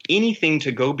want anything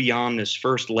to go beyond this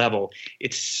first level.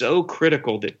 It's so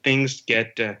critical that things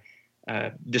get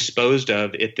disposed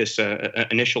of at this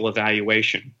initial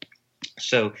evaluation.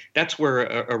 So that's where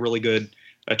a really good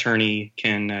attorney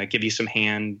can give you a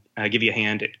hand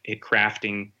at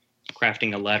crafting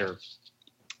a letter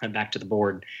back to the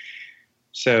board.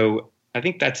 So I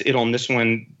think that's it on this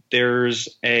one. There's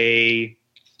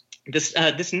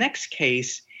this next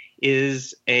case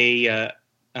is a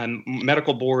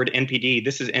medical board NPD.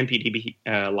 This is NPD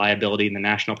liability in the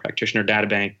National Practitioner Data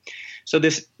Bank. So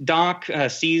this doc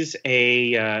sees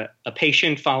a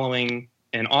patient following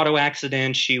an auto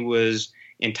accident. She was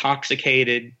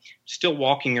intoxicated, still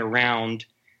walking around,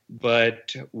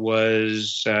 but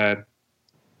was the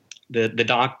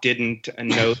doc didn't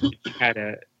know that she had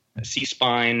a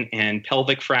C-spine and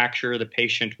pelvic fracture. The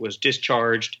patient was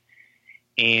discharged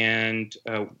and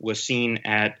was seen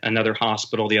at another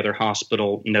hospital. The other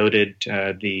hospital noted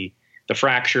the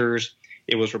fractures.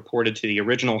 It was reported to the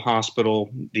original hospital.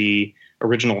 The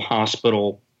original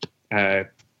hospital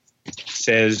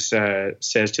says to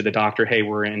the doctor, "Hey,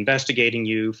 we're investigating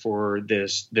you for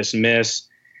this miss."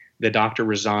 The doctor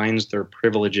resigns their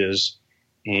privileges,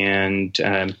 and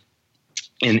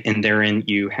therein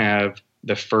you have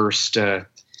the first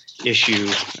issue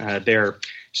there.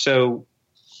 So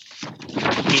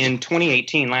in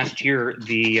 2018, last year,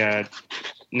 the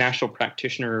National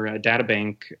Practitioner Data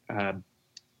Bank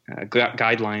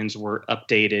guidelines were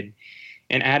updated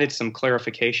and added some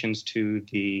clarifications to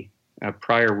the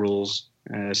prior rules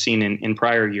seen in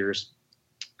prior years.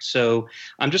 So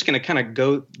I'm just going to kind of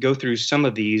go through some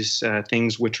of these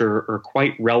things which are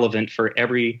quite relevant for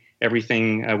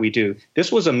everything we do.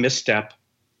 This was a misstep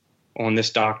on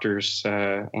this doctor's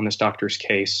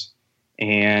case,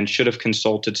 and should have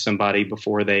consulted somebody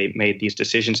before they made these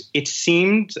decisions. It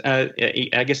seemed,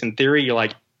 I guess in theory, you're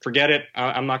like, forget it.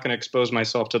 I'm not going to expose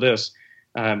myself to this.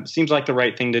 Seems like the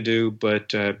right thing to do,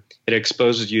 but it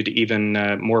exposes you to even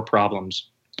more problems.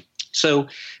 So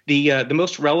the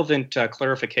most relevant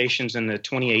clarifications in the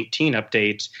 2018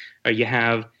 updates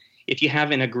are if you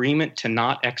have an agreement to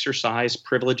not exercise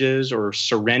privileges or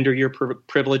surrender your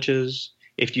privileges,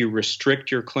 if you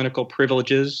restrict your clinical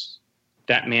privileges,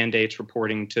 that mandates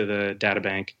reporting to the data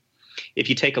bank. If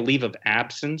you take a leave of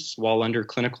absence while under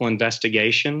clinical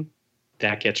investigation,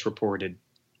 that gets reported.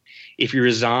 If you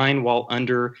resign while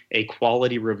under a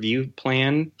quality review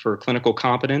plan for clinical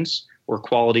competence or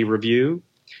quality review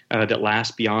that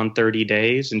lasts beyond 30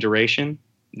 days in duration,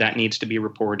 that needs to be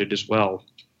reported as well.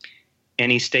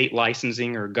 Any state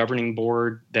licensing or governing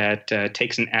board that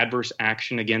takes an adverse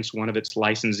action against one of its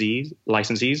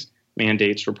licensees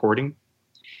mandates reporting.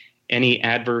 Any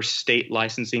adverse state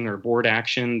licensing or board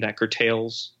action that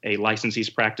curtails a licensee's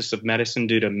practice of medicine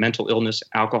due to mental illness,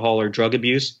 alcohol, or drug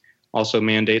abuse also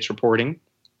mandates reporting.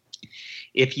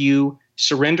 If you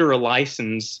surrender a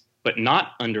license but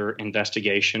not under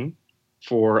investigation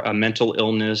for a mental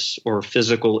illness or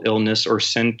physical illness or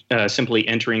simply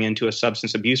entering into a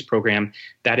substance abuse program,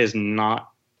 that is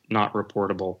not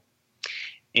reportable.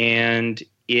 And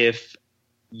if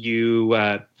you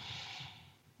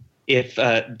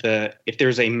if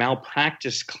there's a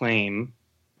malpractice claim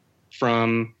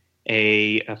from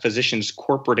a physician's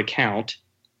corporate account,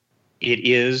 it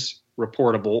is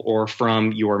reportable, or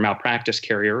from your malpractice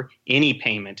carrier, any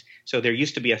payment. So there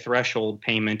used to be a threshold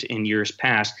payment in years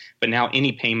past, but now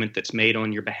any payment that's made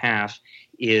on your behalf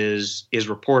is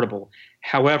reportable.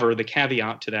 However, the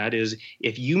caveat to that is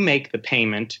if you make the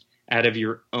payment out of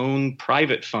your own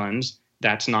private funds,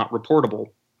 that's not reportable.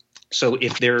 So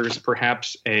if there's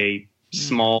perhaps a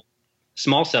small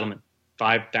settlement,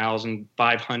 5,000,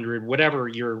 500, whatever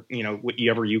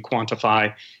whatever you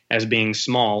quantify as being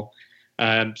small,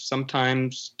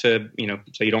 sometimes so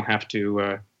you don't have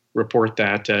to report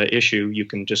that issue, you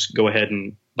can just go ahead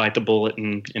and bite the bullet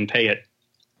and pay it.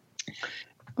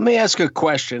 Let me ask a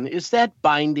question. Is that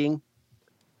binding?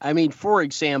 I mean, for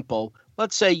example,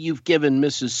 let's say you've given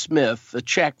Mrs. Smith a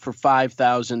check for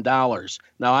 $5,000.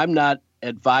 Now, I'm not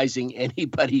advising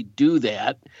anybody do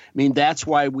that. I mean, that's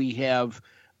why we have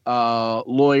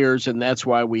lawyers, and that's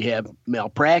why we have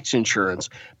malpractice insurance.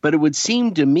 But it would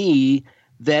seem to me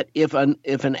that if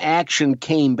an action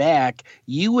came back,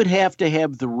 you would have to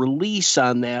have the release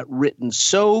on that written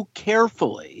so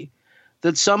carefully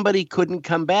that somebody couldn't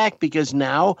come back, because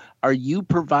now are you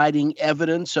providing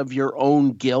evidence of your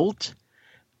own guilt?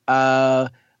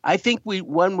 I think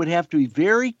one would have to be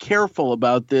very careful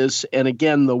about this. And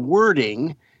again, the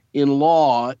wording in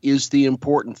law is the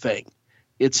important thing.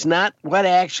 It's not what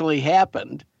actually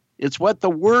happened. It's what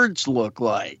the words look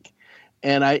like.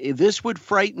 And this would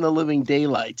frighten the living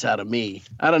daylights out of me.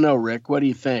 I don't know, Rick. What do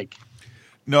you think?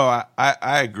 No,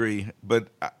 I agree. But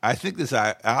I think this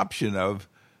option of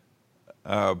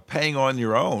paying on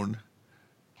your own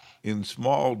in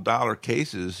small dollar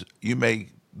cases, you may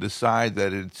decide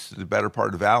that it's the better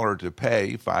part of valor to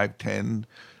pay 5,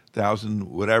 10,000,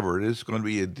 whatever it is. Going to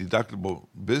be a deductible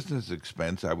business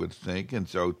expense, I would think. And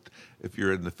so if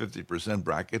you're in the 50%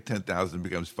 bracket, 10,000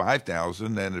 becomes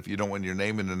 5,000. And if you don't want your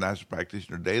name in the National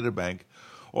Practitioner Data Bank,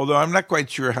 although I'm not quite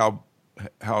sure how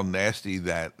nasty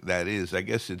that is. I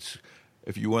guess it's,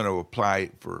 if you want to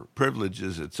apply for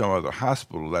privileges at some other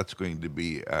hospital, that's going to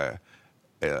be a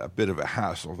bit of a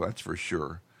hassle, that's for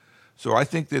sure. So I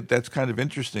think that's kind of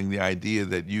interesting, the idea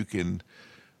that you can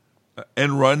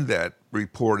and run that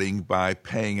reporting by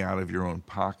paying out of your own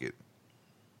pocket.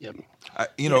 Yep.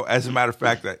 As a matter of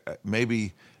fact,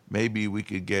 maybe we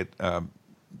could get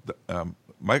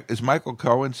is Michael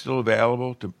Cohen still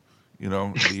available to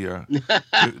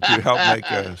help make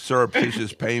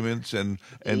surreptitious payments and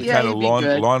kind of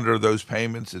launder those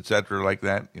payments, et cetera, like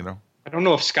that, I don't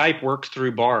know if Skype works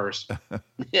through bars.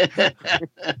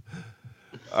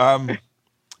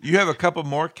 You have a couple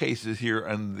more cases here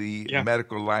on the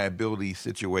medical liability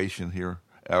situation here,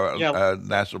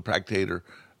 national practitioner,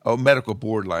 medical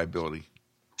board liability.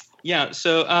 Yeah.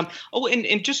 So,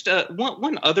 and just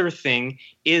one other thing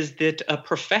is that a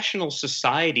professional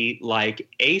society like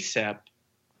ACEP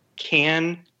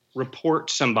can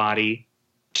report somebody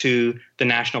to the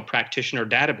National Practitioner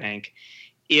Data Bank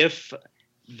if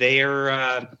they're,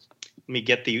 let me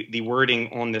get the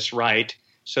wording on this right.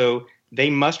 So they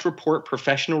must report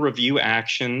professional review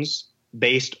actions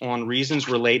based on reasons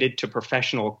related to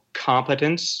professional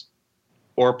competence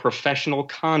or professional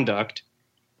conduct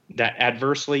that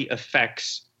adversely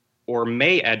affects or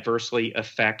may adversely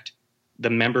affect the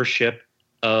membership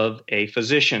of a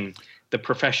physician. The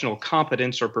professional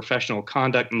competence or professional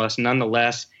conduct must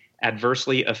nonetheless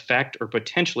adversely affect or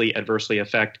potentially adversely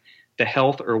affect the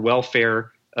health or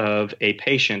welfare of a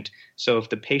patient. So if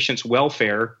the patient's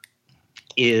welfare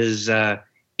is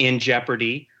in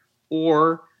jeopardy,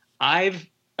 or I've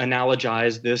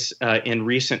analogized this in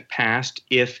recent past,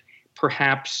 if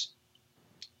perhaps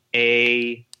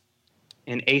an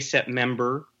ACEP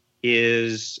member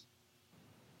is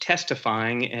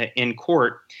testifying in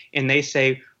court, and they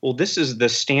say, well, this is the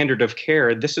standard of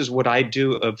care. This is what I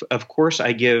do. Of course,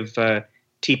 I give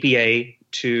TPA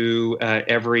to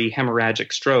every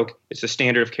hemorrhagic stroke. It's a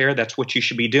standard of care. That's what you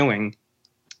should be doing.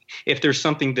 If there's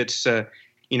something that's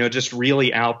just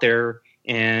really out there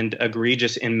and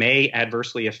egregious and may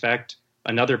adversely affect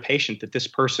another patient that this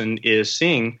person is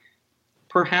seeing,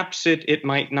 perhaps it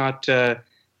might not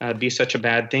be such a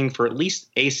bad thing for at least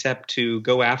ACEP to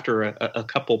go after a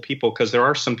couple people, because there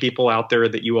are some people out there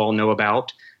that you all know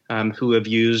about who have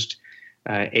used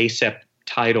ACEP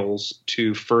titles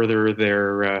to further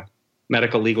their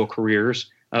medical legal careers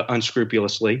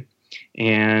unscrupulously.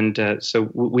 And so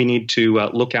we need to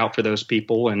look out for those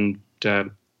people and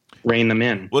rein them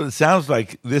in. Well, it sounds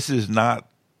like this is not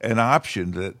an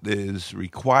option that is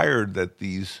required, that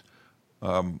these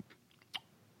that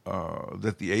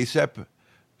the ACEP.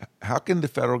 How can the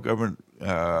federal government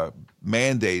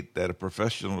mandate that a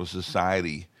professional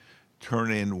society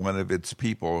turn in one of its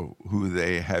people who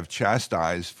they have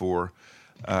chastised for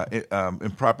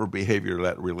improper behavior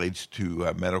that relates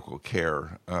to medical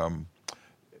care?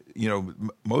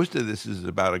 Most of this is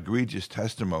about egregious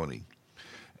testimony.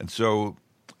 And so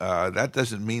that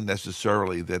doesn't mean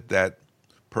necessarily that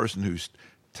person who's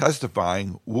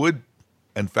testifying would,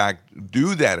 in fact,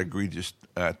 do that egregious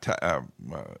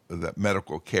that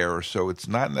medical care. So it's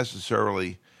not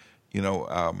necessarily,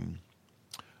 under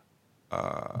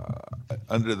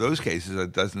those cases,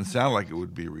 it doesn't sound like it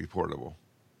would be reportable.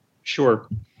 Sure.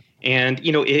 And,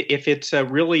 if it's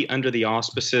really under the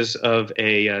auspices of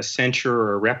a censure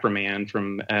or a reprimand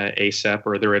from ACEP,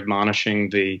 or they're admonishing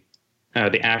the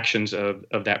actions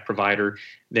of that provider,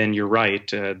 then you're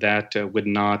right. That would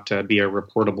not be a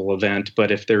reportable event.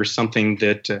 But if there's something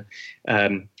that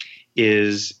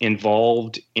is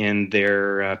involved in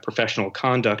their professional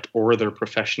conduct or their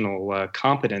professional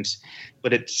competence,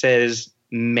 but it says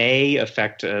may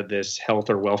affect this health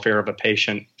or welfare of a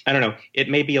patient, I don't know. It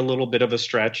may be a little bit of a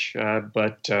stretch,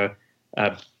 but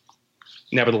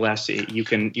nevertheless, you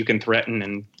can threaten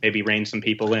and maybe rein some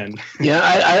people in.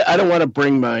 Yeah, I don't want to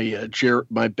bring my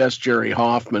my best Jerry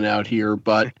Hoffman out here,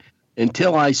 but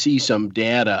until I see some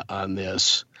data on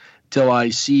this, till I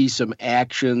see some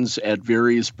actions at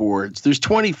various boards, there's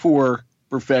 24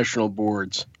 professional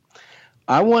boards.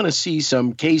 I want to see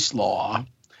some case law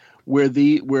where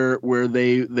they've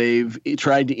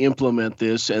tried to implement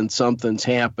this and something's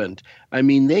happened. I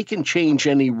mean, they can change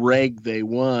any reg they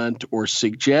want or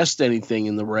suggest anything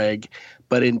in the reg,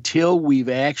 but until we've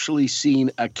actually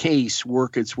seen a case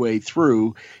work its way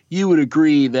through, you would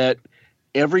agree that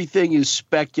everything is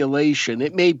speculation.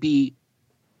 It may be,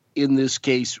 in this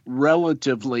case,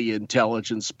 relatively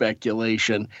intelligent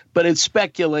speculation, but it's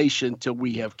speculation till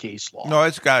we have case law. No,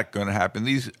 it's not going to happen.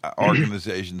 These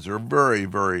organizations are very,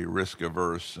 very risk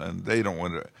averse, and they don't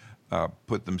want to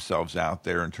put themselves out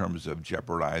there in terms of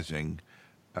jeopardizing,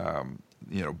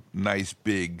 nice,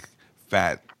 big,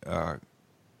 fat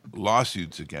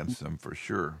lawsuits against them, for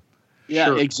sure. Yeah,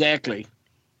 sure. Exactly.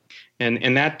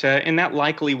 And that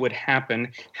likely would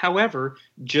happen. However,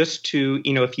 just to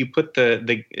if you put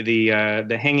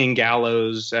the hanging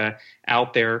gallows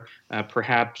out there,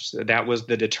 perhaps that was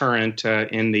the deterrent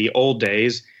in the old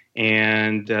days,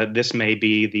 and this may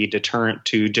be the deterrent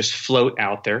to just float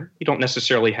out there. You don't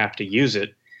necessarily have to use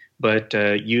it, but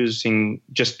using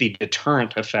just the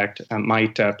deterrent effect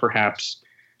might perhaps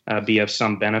be of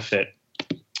some benefit.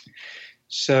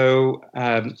 So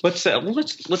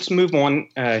let's move on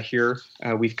here.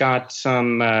 We've got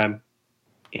some, how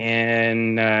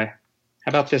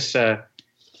about this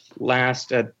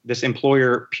this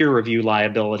employer peer review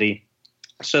liability.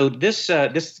 So this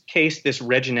case, this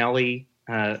Reginelli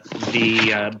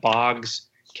v. Boggs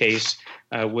case,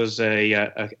 was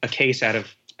a case out of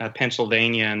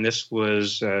Pennsylvania, and this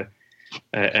was a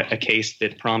case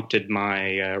that prompted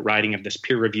my writing of this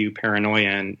peer review paranoia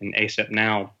in ACEP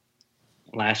Now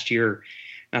last year.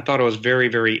 And I thought it was very,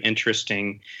 very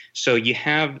interesting. So you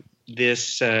have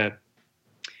this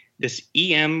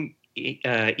EM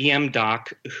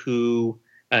doc who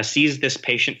sees this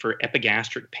patient for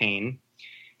epigastric pain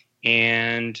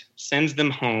and sends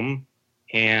them home.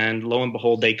 And lo and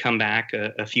behold, they come back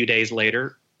a few days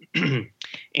later,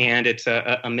 and it's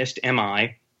a missed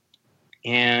MI.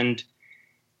 And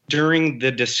during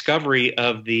the discovery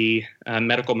of the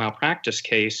medical malpractice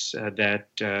case that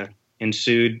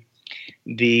ensued,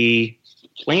 the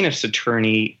plaintiff's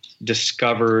attorney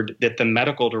discovered that the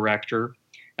medical director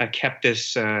kept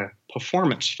this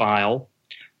performance file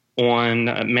on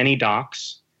many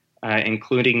docs,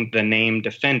 including the named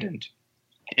defendant.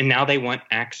 And now they want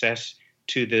access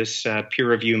to this peer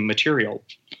review material.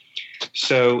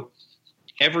 So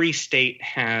every state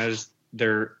has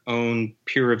their own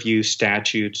peer review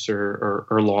statutes or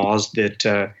laws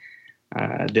that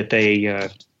they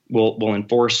will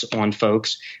enforce on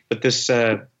folks. But this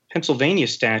Pennsylvania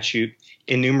statute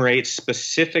enumerates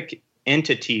specific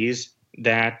entities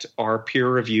that are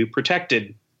peer review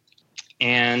protected.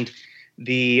 And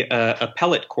the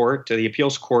appellate court, the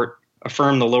appeals court,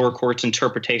 affirmed the lower court's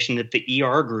interpretation that the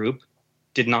ER group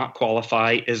did not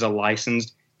qualify as a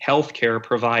licensed healthcare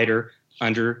provider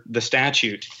under the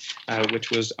statute, which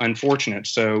was unfortunate.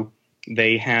 So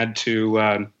they had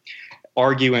to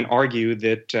argue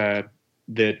that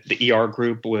the ER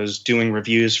group was doing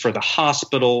reviews for the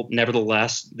hospital.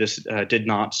 Nevertheless, this did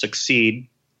not succeed.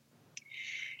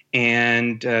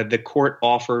 And the court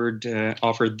offered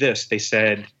this. They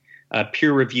said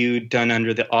peer review done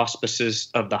under the auspices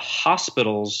of the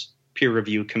hospital's peer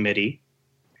review committee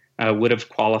would have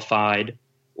qualified,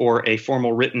 or a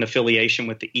formal written affiliation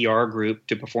with the ER group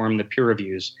to perform the peer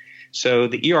reviews. So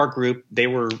the ER group, they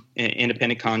were an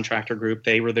independent contractor group.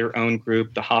 They were their own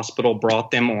group. The hospital brought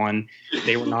them on.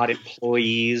 They were not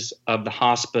employees of the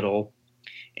hospital,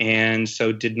 and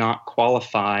so did not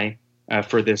qualify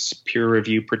for this peer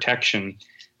review protection.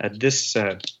 This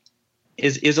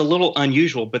is a little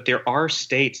unusual, but there are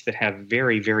states that have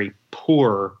very, very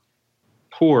poor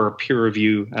peer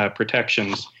review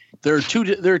protections. There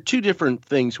are two different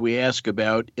things we ask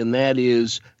about, and that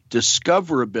is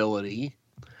discoverability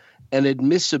and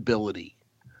admissibility.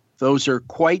 Those are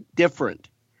quite different.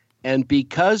 And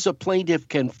because a plaintiff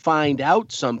can find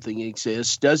out something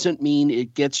exists doesn't mean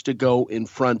it gets to go in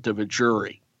front of a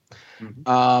jury.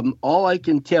 Mm-hmm. All I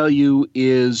can tell you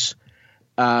is,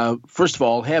 first of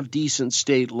all, have decent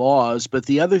state laws. But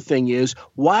the other thing is,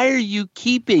 why are you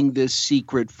keeping this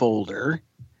secret folder?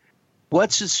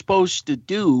 What's it supposed to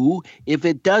do if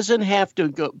it doesn't have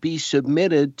to be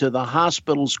submitted to the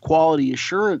hospital's quality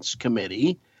assurance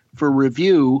committee for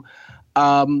review?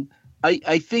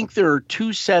 I think there are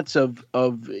two sets of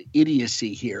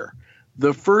idiocy here.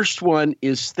 The first one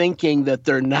is thinking that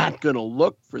they're not going to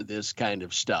look for this kind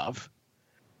of stuff,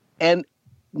 and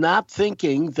not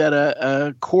thinking that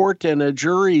a court and a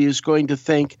jury is going to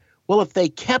think, well, if they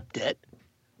kept it,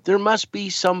 there must be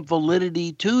some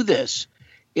validity to this.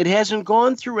 It hasn't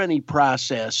gone through any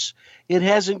process. It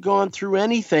hasn't gone through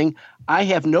anything. I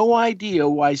have no idea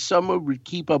why someone would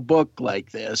keep a book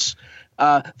like this.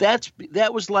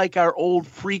 That was like our old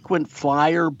frequent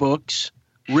flyer books.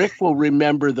 Rick will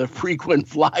remember the frequent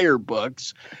flyer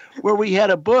books, where we had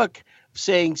a book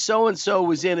saying so-and-so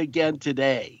was in again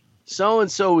today.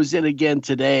 So-and-so was in again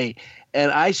today.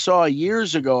 And I saw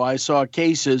years ago,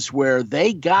 cases where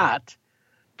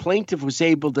plaintiff was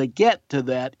able to get to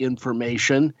that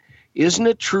information. Isn't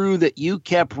it true that you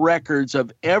kept records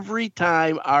of every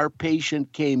time our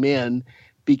patient came in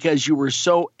because you were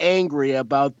so angry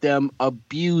about them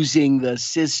abusing the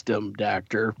system,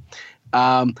 doctor?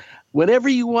 Whenever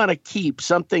you want to keep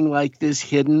something like this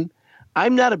hidden,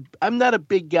 I'm not a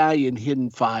big guy in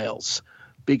hidden files,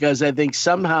 because I think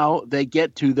somehow they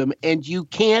get to them, and you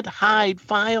can't hide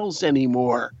files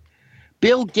anymore.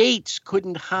 Bill Gates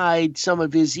couldn't hide some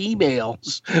of his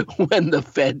emails when the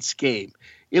feds came.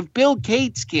 If Bill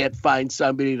Gates can't find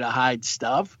somebody to hide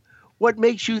stuff, what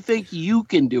makes you think you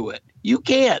can do it? You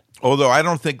can't. Although I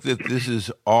don't think that this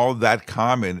is all that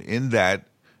common, in that,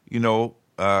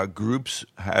 groups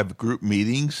have group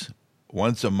meetings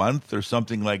once a month or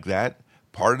something like that.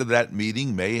 Part of that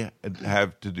meeting may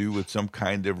have to do with some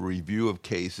kind of review of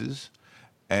cases,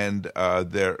 and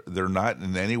they're not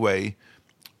in any way.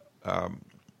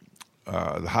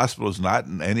 The hospital is not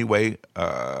in any way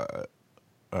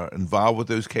involved with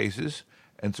those cases.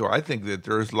 And so I think that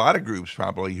there's a lot of groups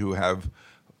probably who have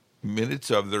minutes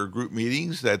of their group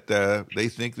meetings that they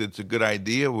think that's a good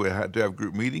idea to have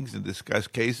group meetings and discuss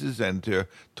cases and to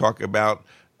talk about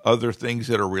other things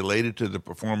that are related to the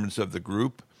performance of the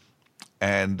group.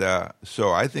 And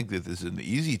so I think that this is an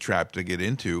easy trap to get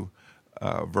into.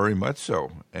 Very much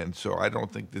so. And so I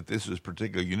don't think that this is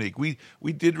particularly unique. We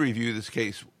did review this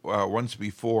case once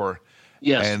before.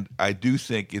 Yes. And I do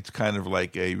think it's kind of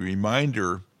like a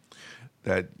reminder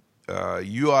that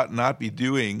you ought not be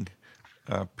doing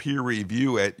peer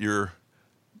review at your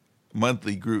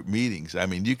monthly group meetings. I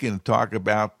mean, you can talk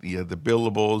about the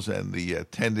billables and the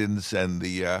attendance and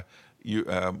the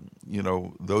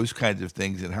those kinds of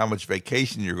things and how much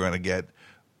vacation you're going to get.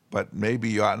 But maybe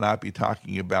you ought not be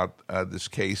talking about this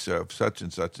case of such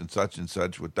and such and such and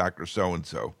such with Dr.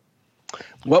 So-and-so.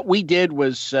 What we did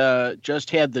was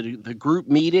just had the group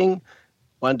meeting,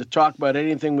 wanted to talk about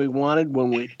anything we wanted.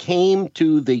 When we came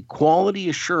to the quality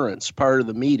assurance part of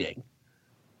the meeting,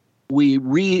 we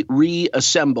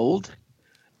reassembled.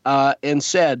 and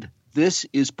said, this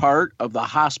is part of the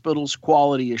hospital's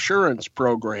quality assurance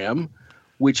program,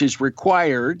 which is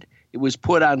required. It was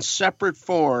put on separate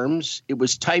forms. It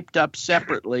was typed up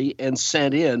separately and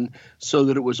sent in so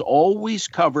that it was always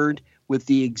covered with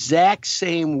the exact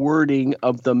same wording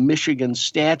of the Michigan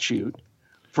statute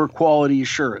for quality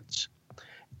assurance.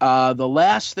 The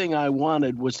last thing I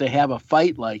wanted was to have a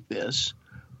fight like this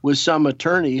with some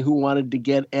attorney who wanted to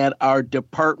get at our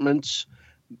department's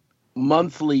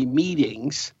monthly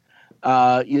meetings.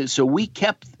 So we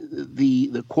kept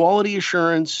the quality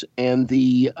assurance and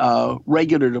the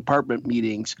regular department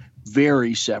meetings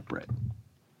very separate.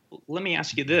 Let me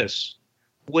ask you this.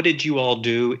 What did you all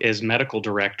do as medical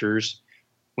directors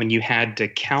when you had to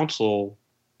counsel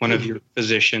one of your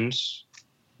physicians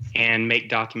and make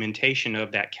documentation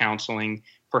of that counseling,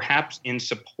 perhaps in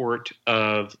support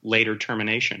of later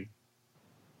termination?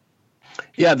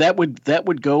 Yeah, that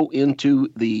would go into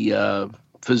the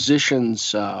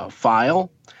physician's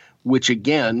file, which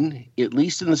again, at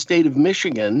least in the state of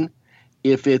Michigan,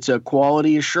 if it's a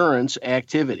quality assurance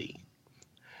activity,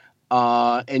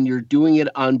 and you're doing it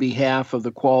on behalf of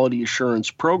the quality assurance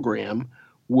program,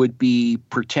 would be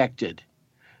protected.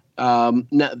 Now,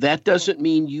 that doesn't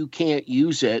mean you can't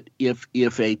use it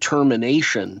if a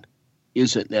termination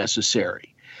isn't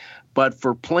necessary. But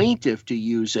for plaintiff to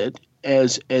use it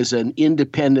as an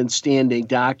independent standing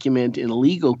document in a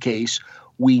legal case,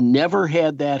 we never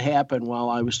had that happen while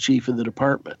I was chief of the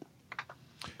department.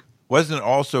 Wasn't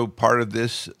also part of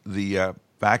this the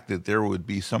fact that there would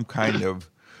be some kind of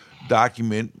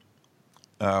document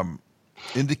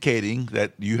indicating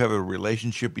that you have a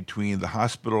relationship between the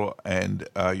hospital and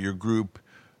your group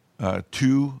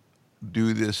to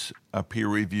do this peer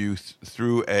review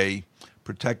through a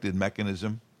protected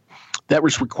mechanism? That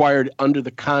was required under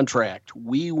the contract.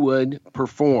 We would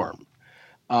perform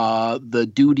the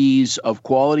duties of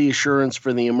quality assurance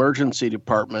for the emergency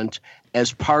department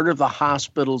as part of the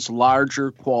hospital's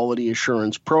larger quality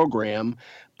assurance program,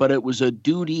 but it was a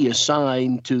duty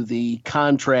assigned to the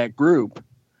contract group,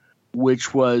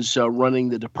 which was running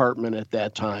the department at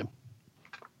that time.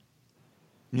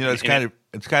 You know, it's kind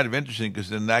of interesting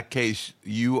because in that case,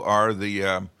 you are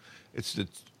the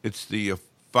it's the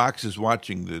foxes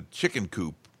watching the chicken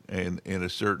coop in a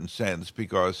certain sense,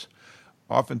 because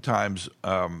oftentimes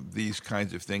these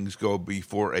kinds of things go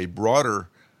before a broader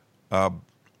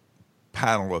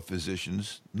panel of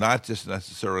physicians, not just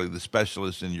necessarily the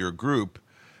specialists in your group.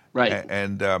 Right.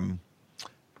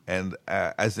 And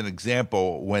as an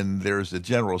example, when there's a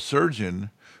general surgeon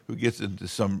who gets into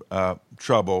some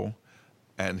trouble,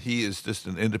 and he is just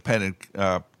an independent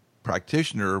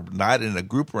practitioner, not in a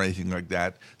group or anything like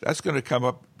that, that's going to come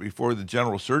up before the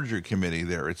general surgery committee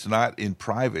there. It's not in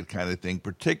private kind of thing,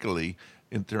 particularly,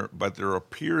 but there are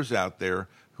peers out there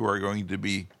who are going to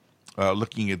be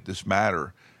looking at this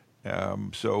matter.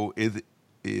 So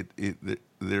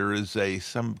there is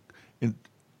some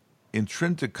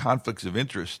intrinsic conflicts of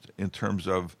interest in terms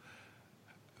of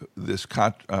this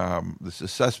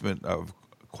assessment of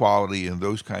quality and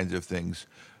those kinds of things,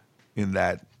 in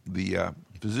that the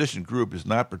physician group is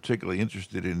not particularly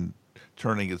interested in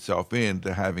turning itself in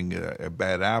to having a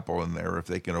bad apple in there if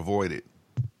they can avoid it.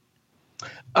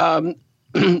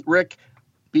 Rick,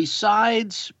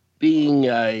 besides being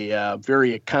a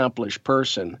very accomplished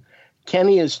person,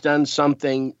 Kenny has done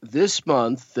something this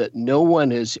month that no one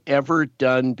has ever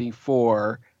done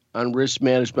before on Risk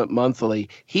Management Monthly.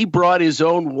 He brought his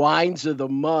own wines of the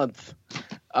month.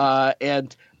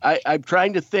 And I'm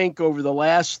trying to think, over the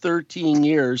last 13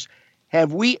 years,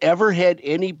 have we ever had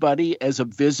anybody as a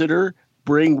visitor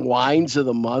bring wines of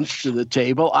the month to the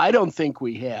table? I don't think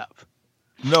we have.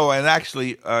 No, and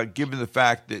actually, given the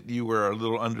fact that you were a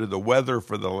little under the weather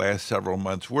for the last several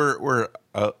months, we're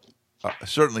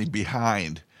certainly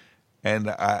behind. And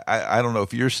I don't know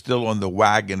if you're still on the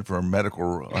wagon for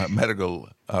medical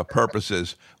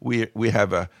purposes. We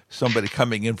have somebody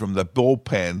coming in from the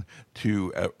bullpen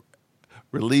to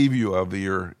relieve you of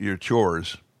your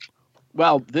chores.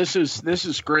 Well, this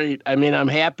is great. I mean, I'm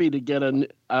happy to get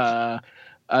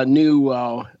a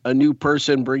new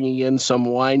person bringing in some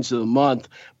wines of the month.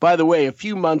 By the way, a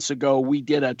few months ago, we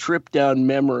did a trip down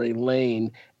memory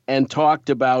lane and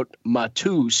talked about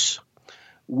Matus,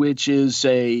 which is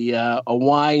a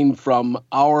wine from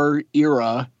our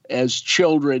era as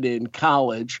children in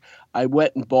college. I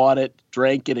went and bought it,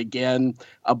 drank it again.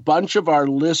 A bunch of our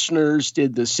listeners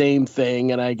did the same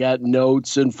thing, and I got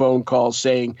notes and phone calls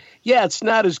saying, yeah, it's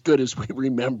not as good as we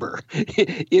remember.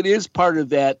 It is part of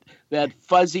that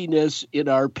fuzziness in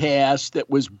our past that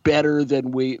was better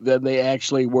than they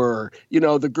actually were. You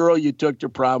know, the girl you took to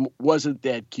prom wasn't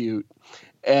that cute.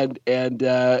 and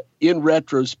in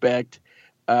retrospect,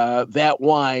 that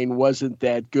wine wasn't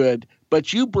that good.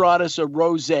 But you brought us a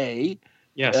rosé.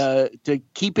 Yes. To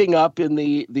keeping up in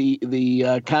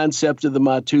the concept of the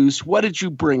Matus. What did you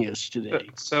bring us today?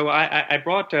 So I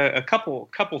brought a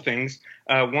couple things.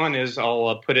 One is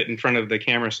I'll put it in front of the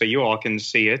camera so you all can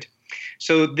see it.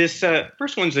 So this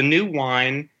first one's a new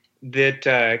wine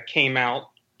that came out.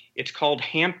 It's called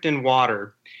Hampton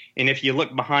Water, and if you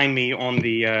look behind me on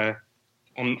the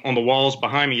walls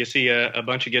behind me, you see a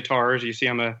bunch of guitars. You see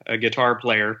I'm a guitar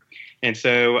player. And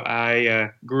so I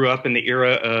grew up in the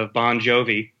era of Bon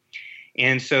Jovi.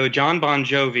 And so John Bon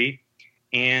Jovi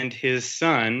and his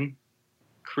son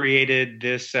created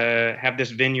this, have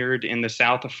this vineyard in the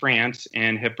south of France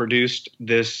and have produced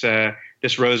this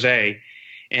rosé.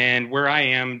 And where I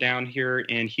am down here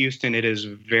in Houston, it is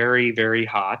very, very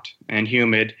hot and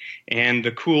humid. And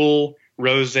the cool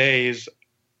rosés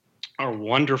are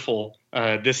wonderful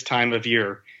this time of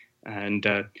year. And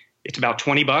it's about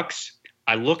 $20.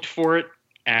 I looked for it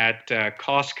at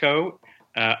Costco.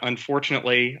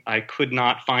 Unfortunately, I could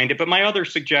not find it. But my other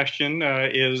suggestion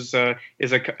is a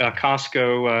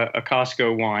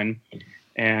Costco wine,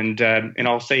 and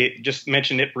I'll just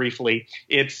mention it briefly.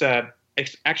 It's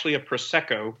actually a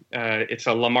prosecco. It's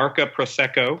a La Marca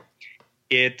prosecco.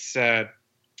 It's a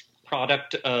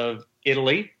product of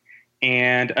Italy,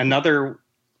 and another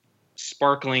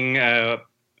sparkling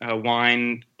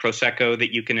wine prosecco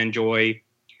that you can enjoy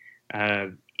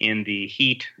in the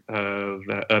heat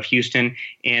of Houston.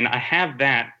 And I have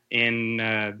that in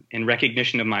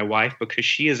recognition of my wife, because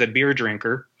she is a beer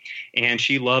drinker and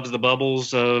she loves the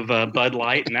bubbles of Bud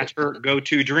Light, and that's her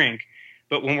go-to drink.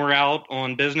 But when we're out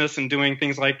on business and doing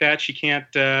things like that, she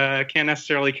can't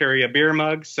necessarily carry a beer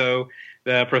mug. So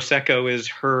the prosecco is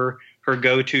her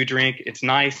go-to drink. It's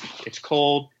nice. It's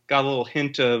cold. Got a little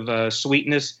hint of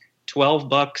sweetness.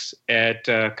 $12 at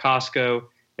Costco.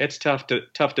 It's tough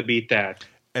to beat that.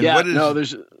 And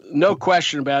there's no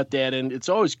question about that. And it's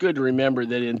always good to remember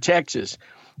that in Texas,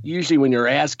 usually when you're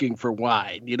asking for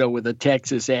wine, with a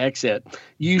Texas accent,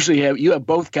 you have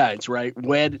both kinds, right?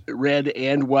 Red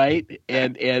and white.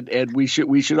 And we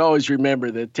should always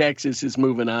remember that Texas is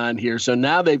moving on here. So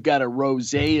now they've got a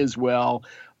rosé as well.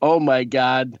 Oh my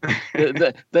God!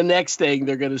 The next thing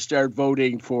they're going to start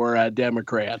voting for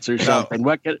Democrats or something.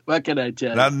 What can I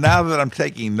tell you? Now that I'm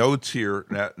taking notes here,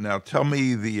 now tell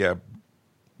me the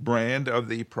brand of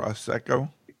the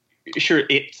prosecco. Sure,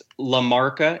 it's La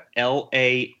Marca,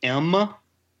 LAMARCA.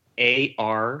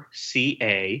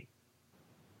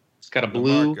 It's got a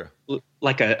blue,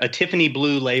 like a Tiffany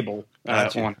blue label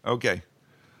on. Okay.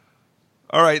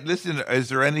 All right, listen, is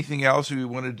there anything else we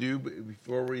want to do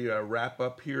before we wrap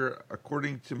up here?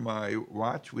 According to my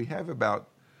watch, we have about,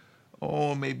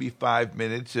 maybe 5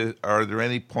 minutes. Are there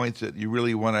any points that you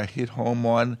really want to hit home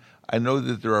on? I know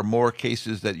that there are more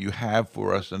cases that you have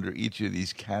for us under each of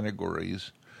these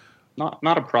categories. Not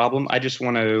a problem. I just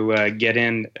want to get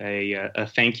in a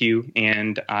thank you,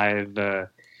 and I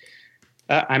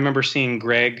remember seeing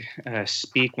Greg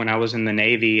speak when I was in the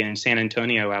Navy in San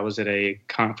Antonio. I was at a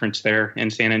conference there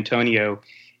in San Antonio,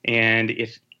 and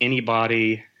if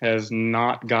anybody has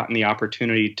not gotten the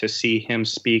opportunity to see him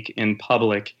speak in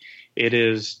public, it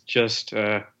is just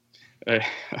a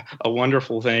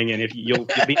wonderful thing. And if you'll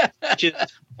be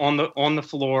just on the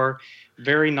floor,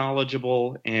 very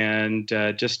knowledgeable, and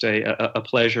just a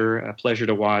pleasure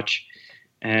to watch.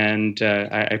 And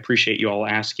I appreciate you all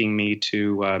asking me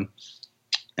to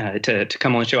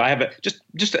come on the show. I have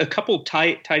just a couple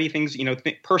tidy things,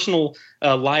 personal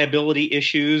liability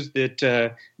issues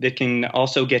that can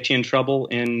also get you in trouble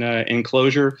in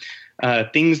closure.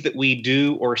 Things that we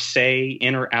do or say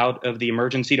in or out of the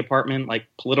emergency department, like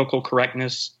political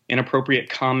correctness, inappropriate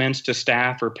comments to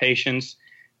staff or patients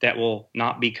that will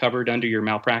not be covered under your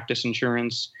malpractice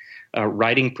insurance.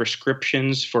 Writing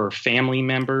prescriptions for family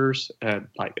members,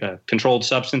 like controlled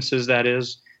substances, that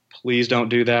is. Please don't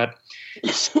do that.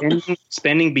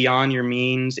 Spending beyond your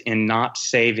means and not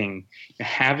saving.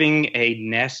 Having a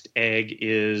nest egg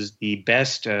is the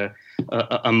best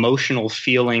emotional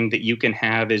feeling that you can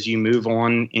have as you move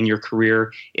on in your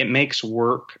career. It makes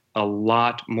work a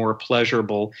lot more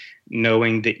pleasurable,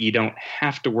 knowing that you don't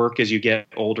have to work as you get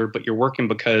older, but you're working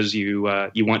because you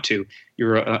want to.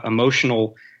 Your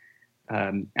emotional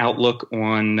outlook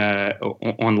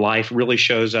on life really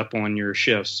shows up on your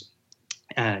shifts.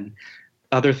 And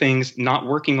other things, not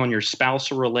working on your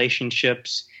spousal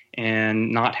relationships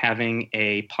and not having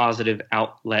a positive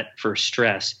outlet for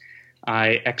stress.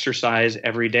 I exercise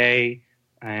every day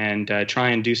and try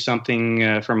and do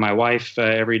something for my wife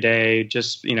every day.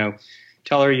 Just,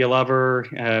 tell her you love her.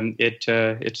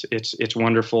 It's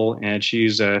wonderful, and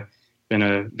she's been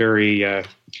a very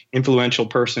influential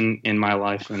person in my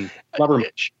life, and love her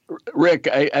much. Rick,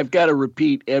 I've got to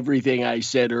repeat everything I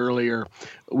said earlier.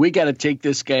 We got to take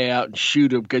this guy out and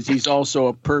shoot him because he's also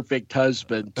a perfect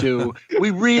husband, too.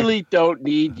 We really don't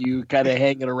need you kind of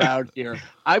hanging around here.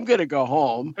 I'm going to go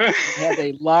home, have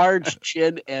a large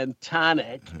gin and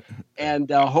tonic, and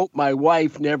hope my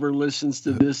wife never listens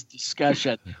to this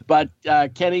discussion. But,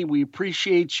 Kenny, we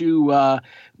appreciate you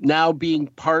now being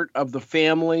part of the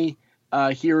family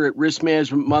here at Risk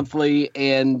Management Monthly,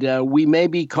 and we may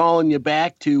be calling you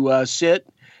back to sit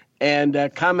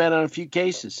and comment on a few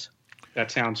cases. That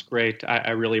sounds great.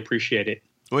 I really appreciate it.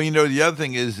 Well, the other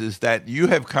thing is that you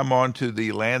have come onto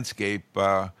the landscape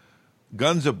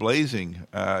guns a-blazing.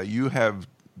 You have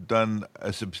done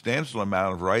a substantial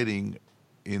amount of writing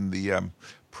in the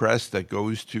press that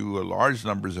goes to large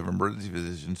numbers of emergency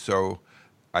physicians. So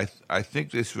I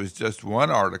think this was just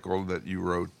one article that you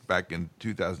wrote back in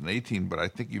 2018, but I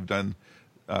think you've done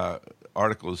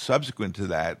articles subsequent to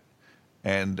that,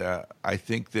 and I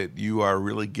think that you are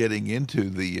really getting into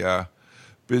the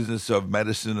business of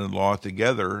medicine and law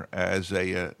together as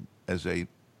a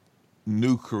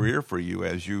new career for you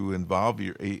as you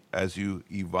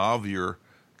evolve your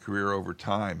career over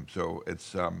time. So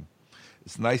it's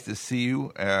nice to see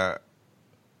you.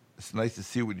 It's nice to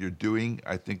see what you're doing.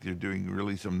 I think you're doing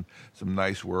really some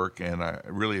nice work, and I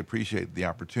really appreciate the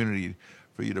opportunity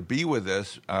for you to be with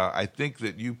us. I think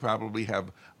that you probably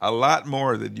have a lot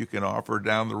more that you can offer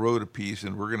down the road a piece,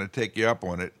 and we're going to take you up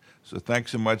on it. So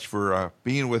thanks so much for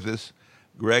being with us,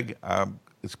 Greg. I'm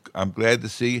glad to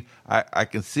see. I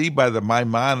can see by my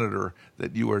monitor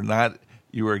that you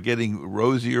are getting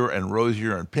rosier and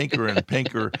rosier and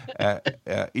pinker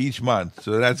each month.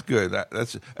 So that's good.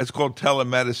 That's called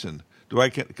telemedicine.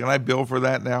 Can I bill for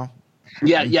that now?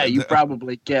 Yeah, you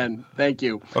probably can. Thank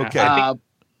you. Okay.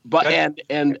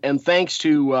 And thanks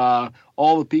to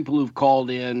all the people who've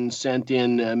called in, sent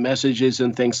in messages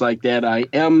and things like that. I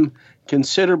am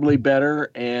considerably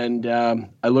better, and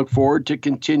I look forward to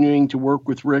continuing to work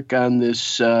with Rick on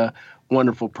this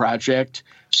wonderful project.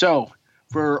 So,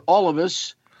 for all of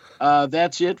us,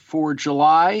 that's it for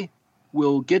July.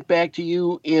 We'll get back to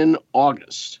you in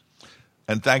August.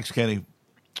 And thanks, Kenny.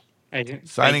 Thank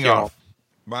Signing you all. off.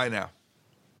 Bye now.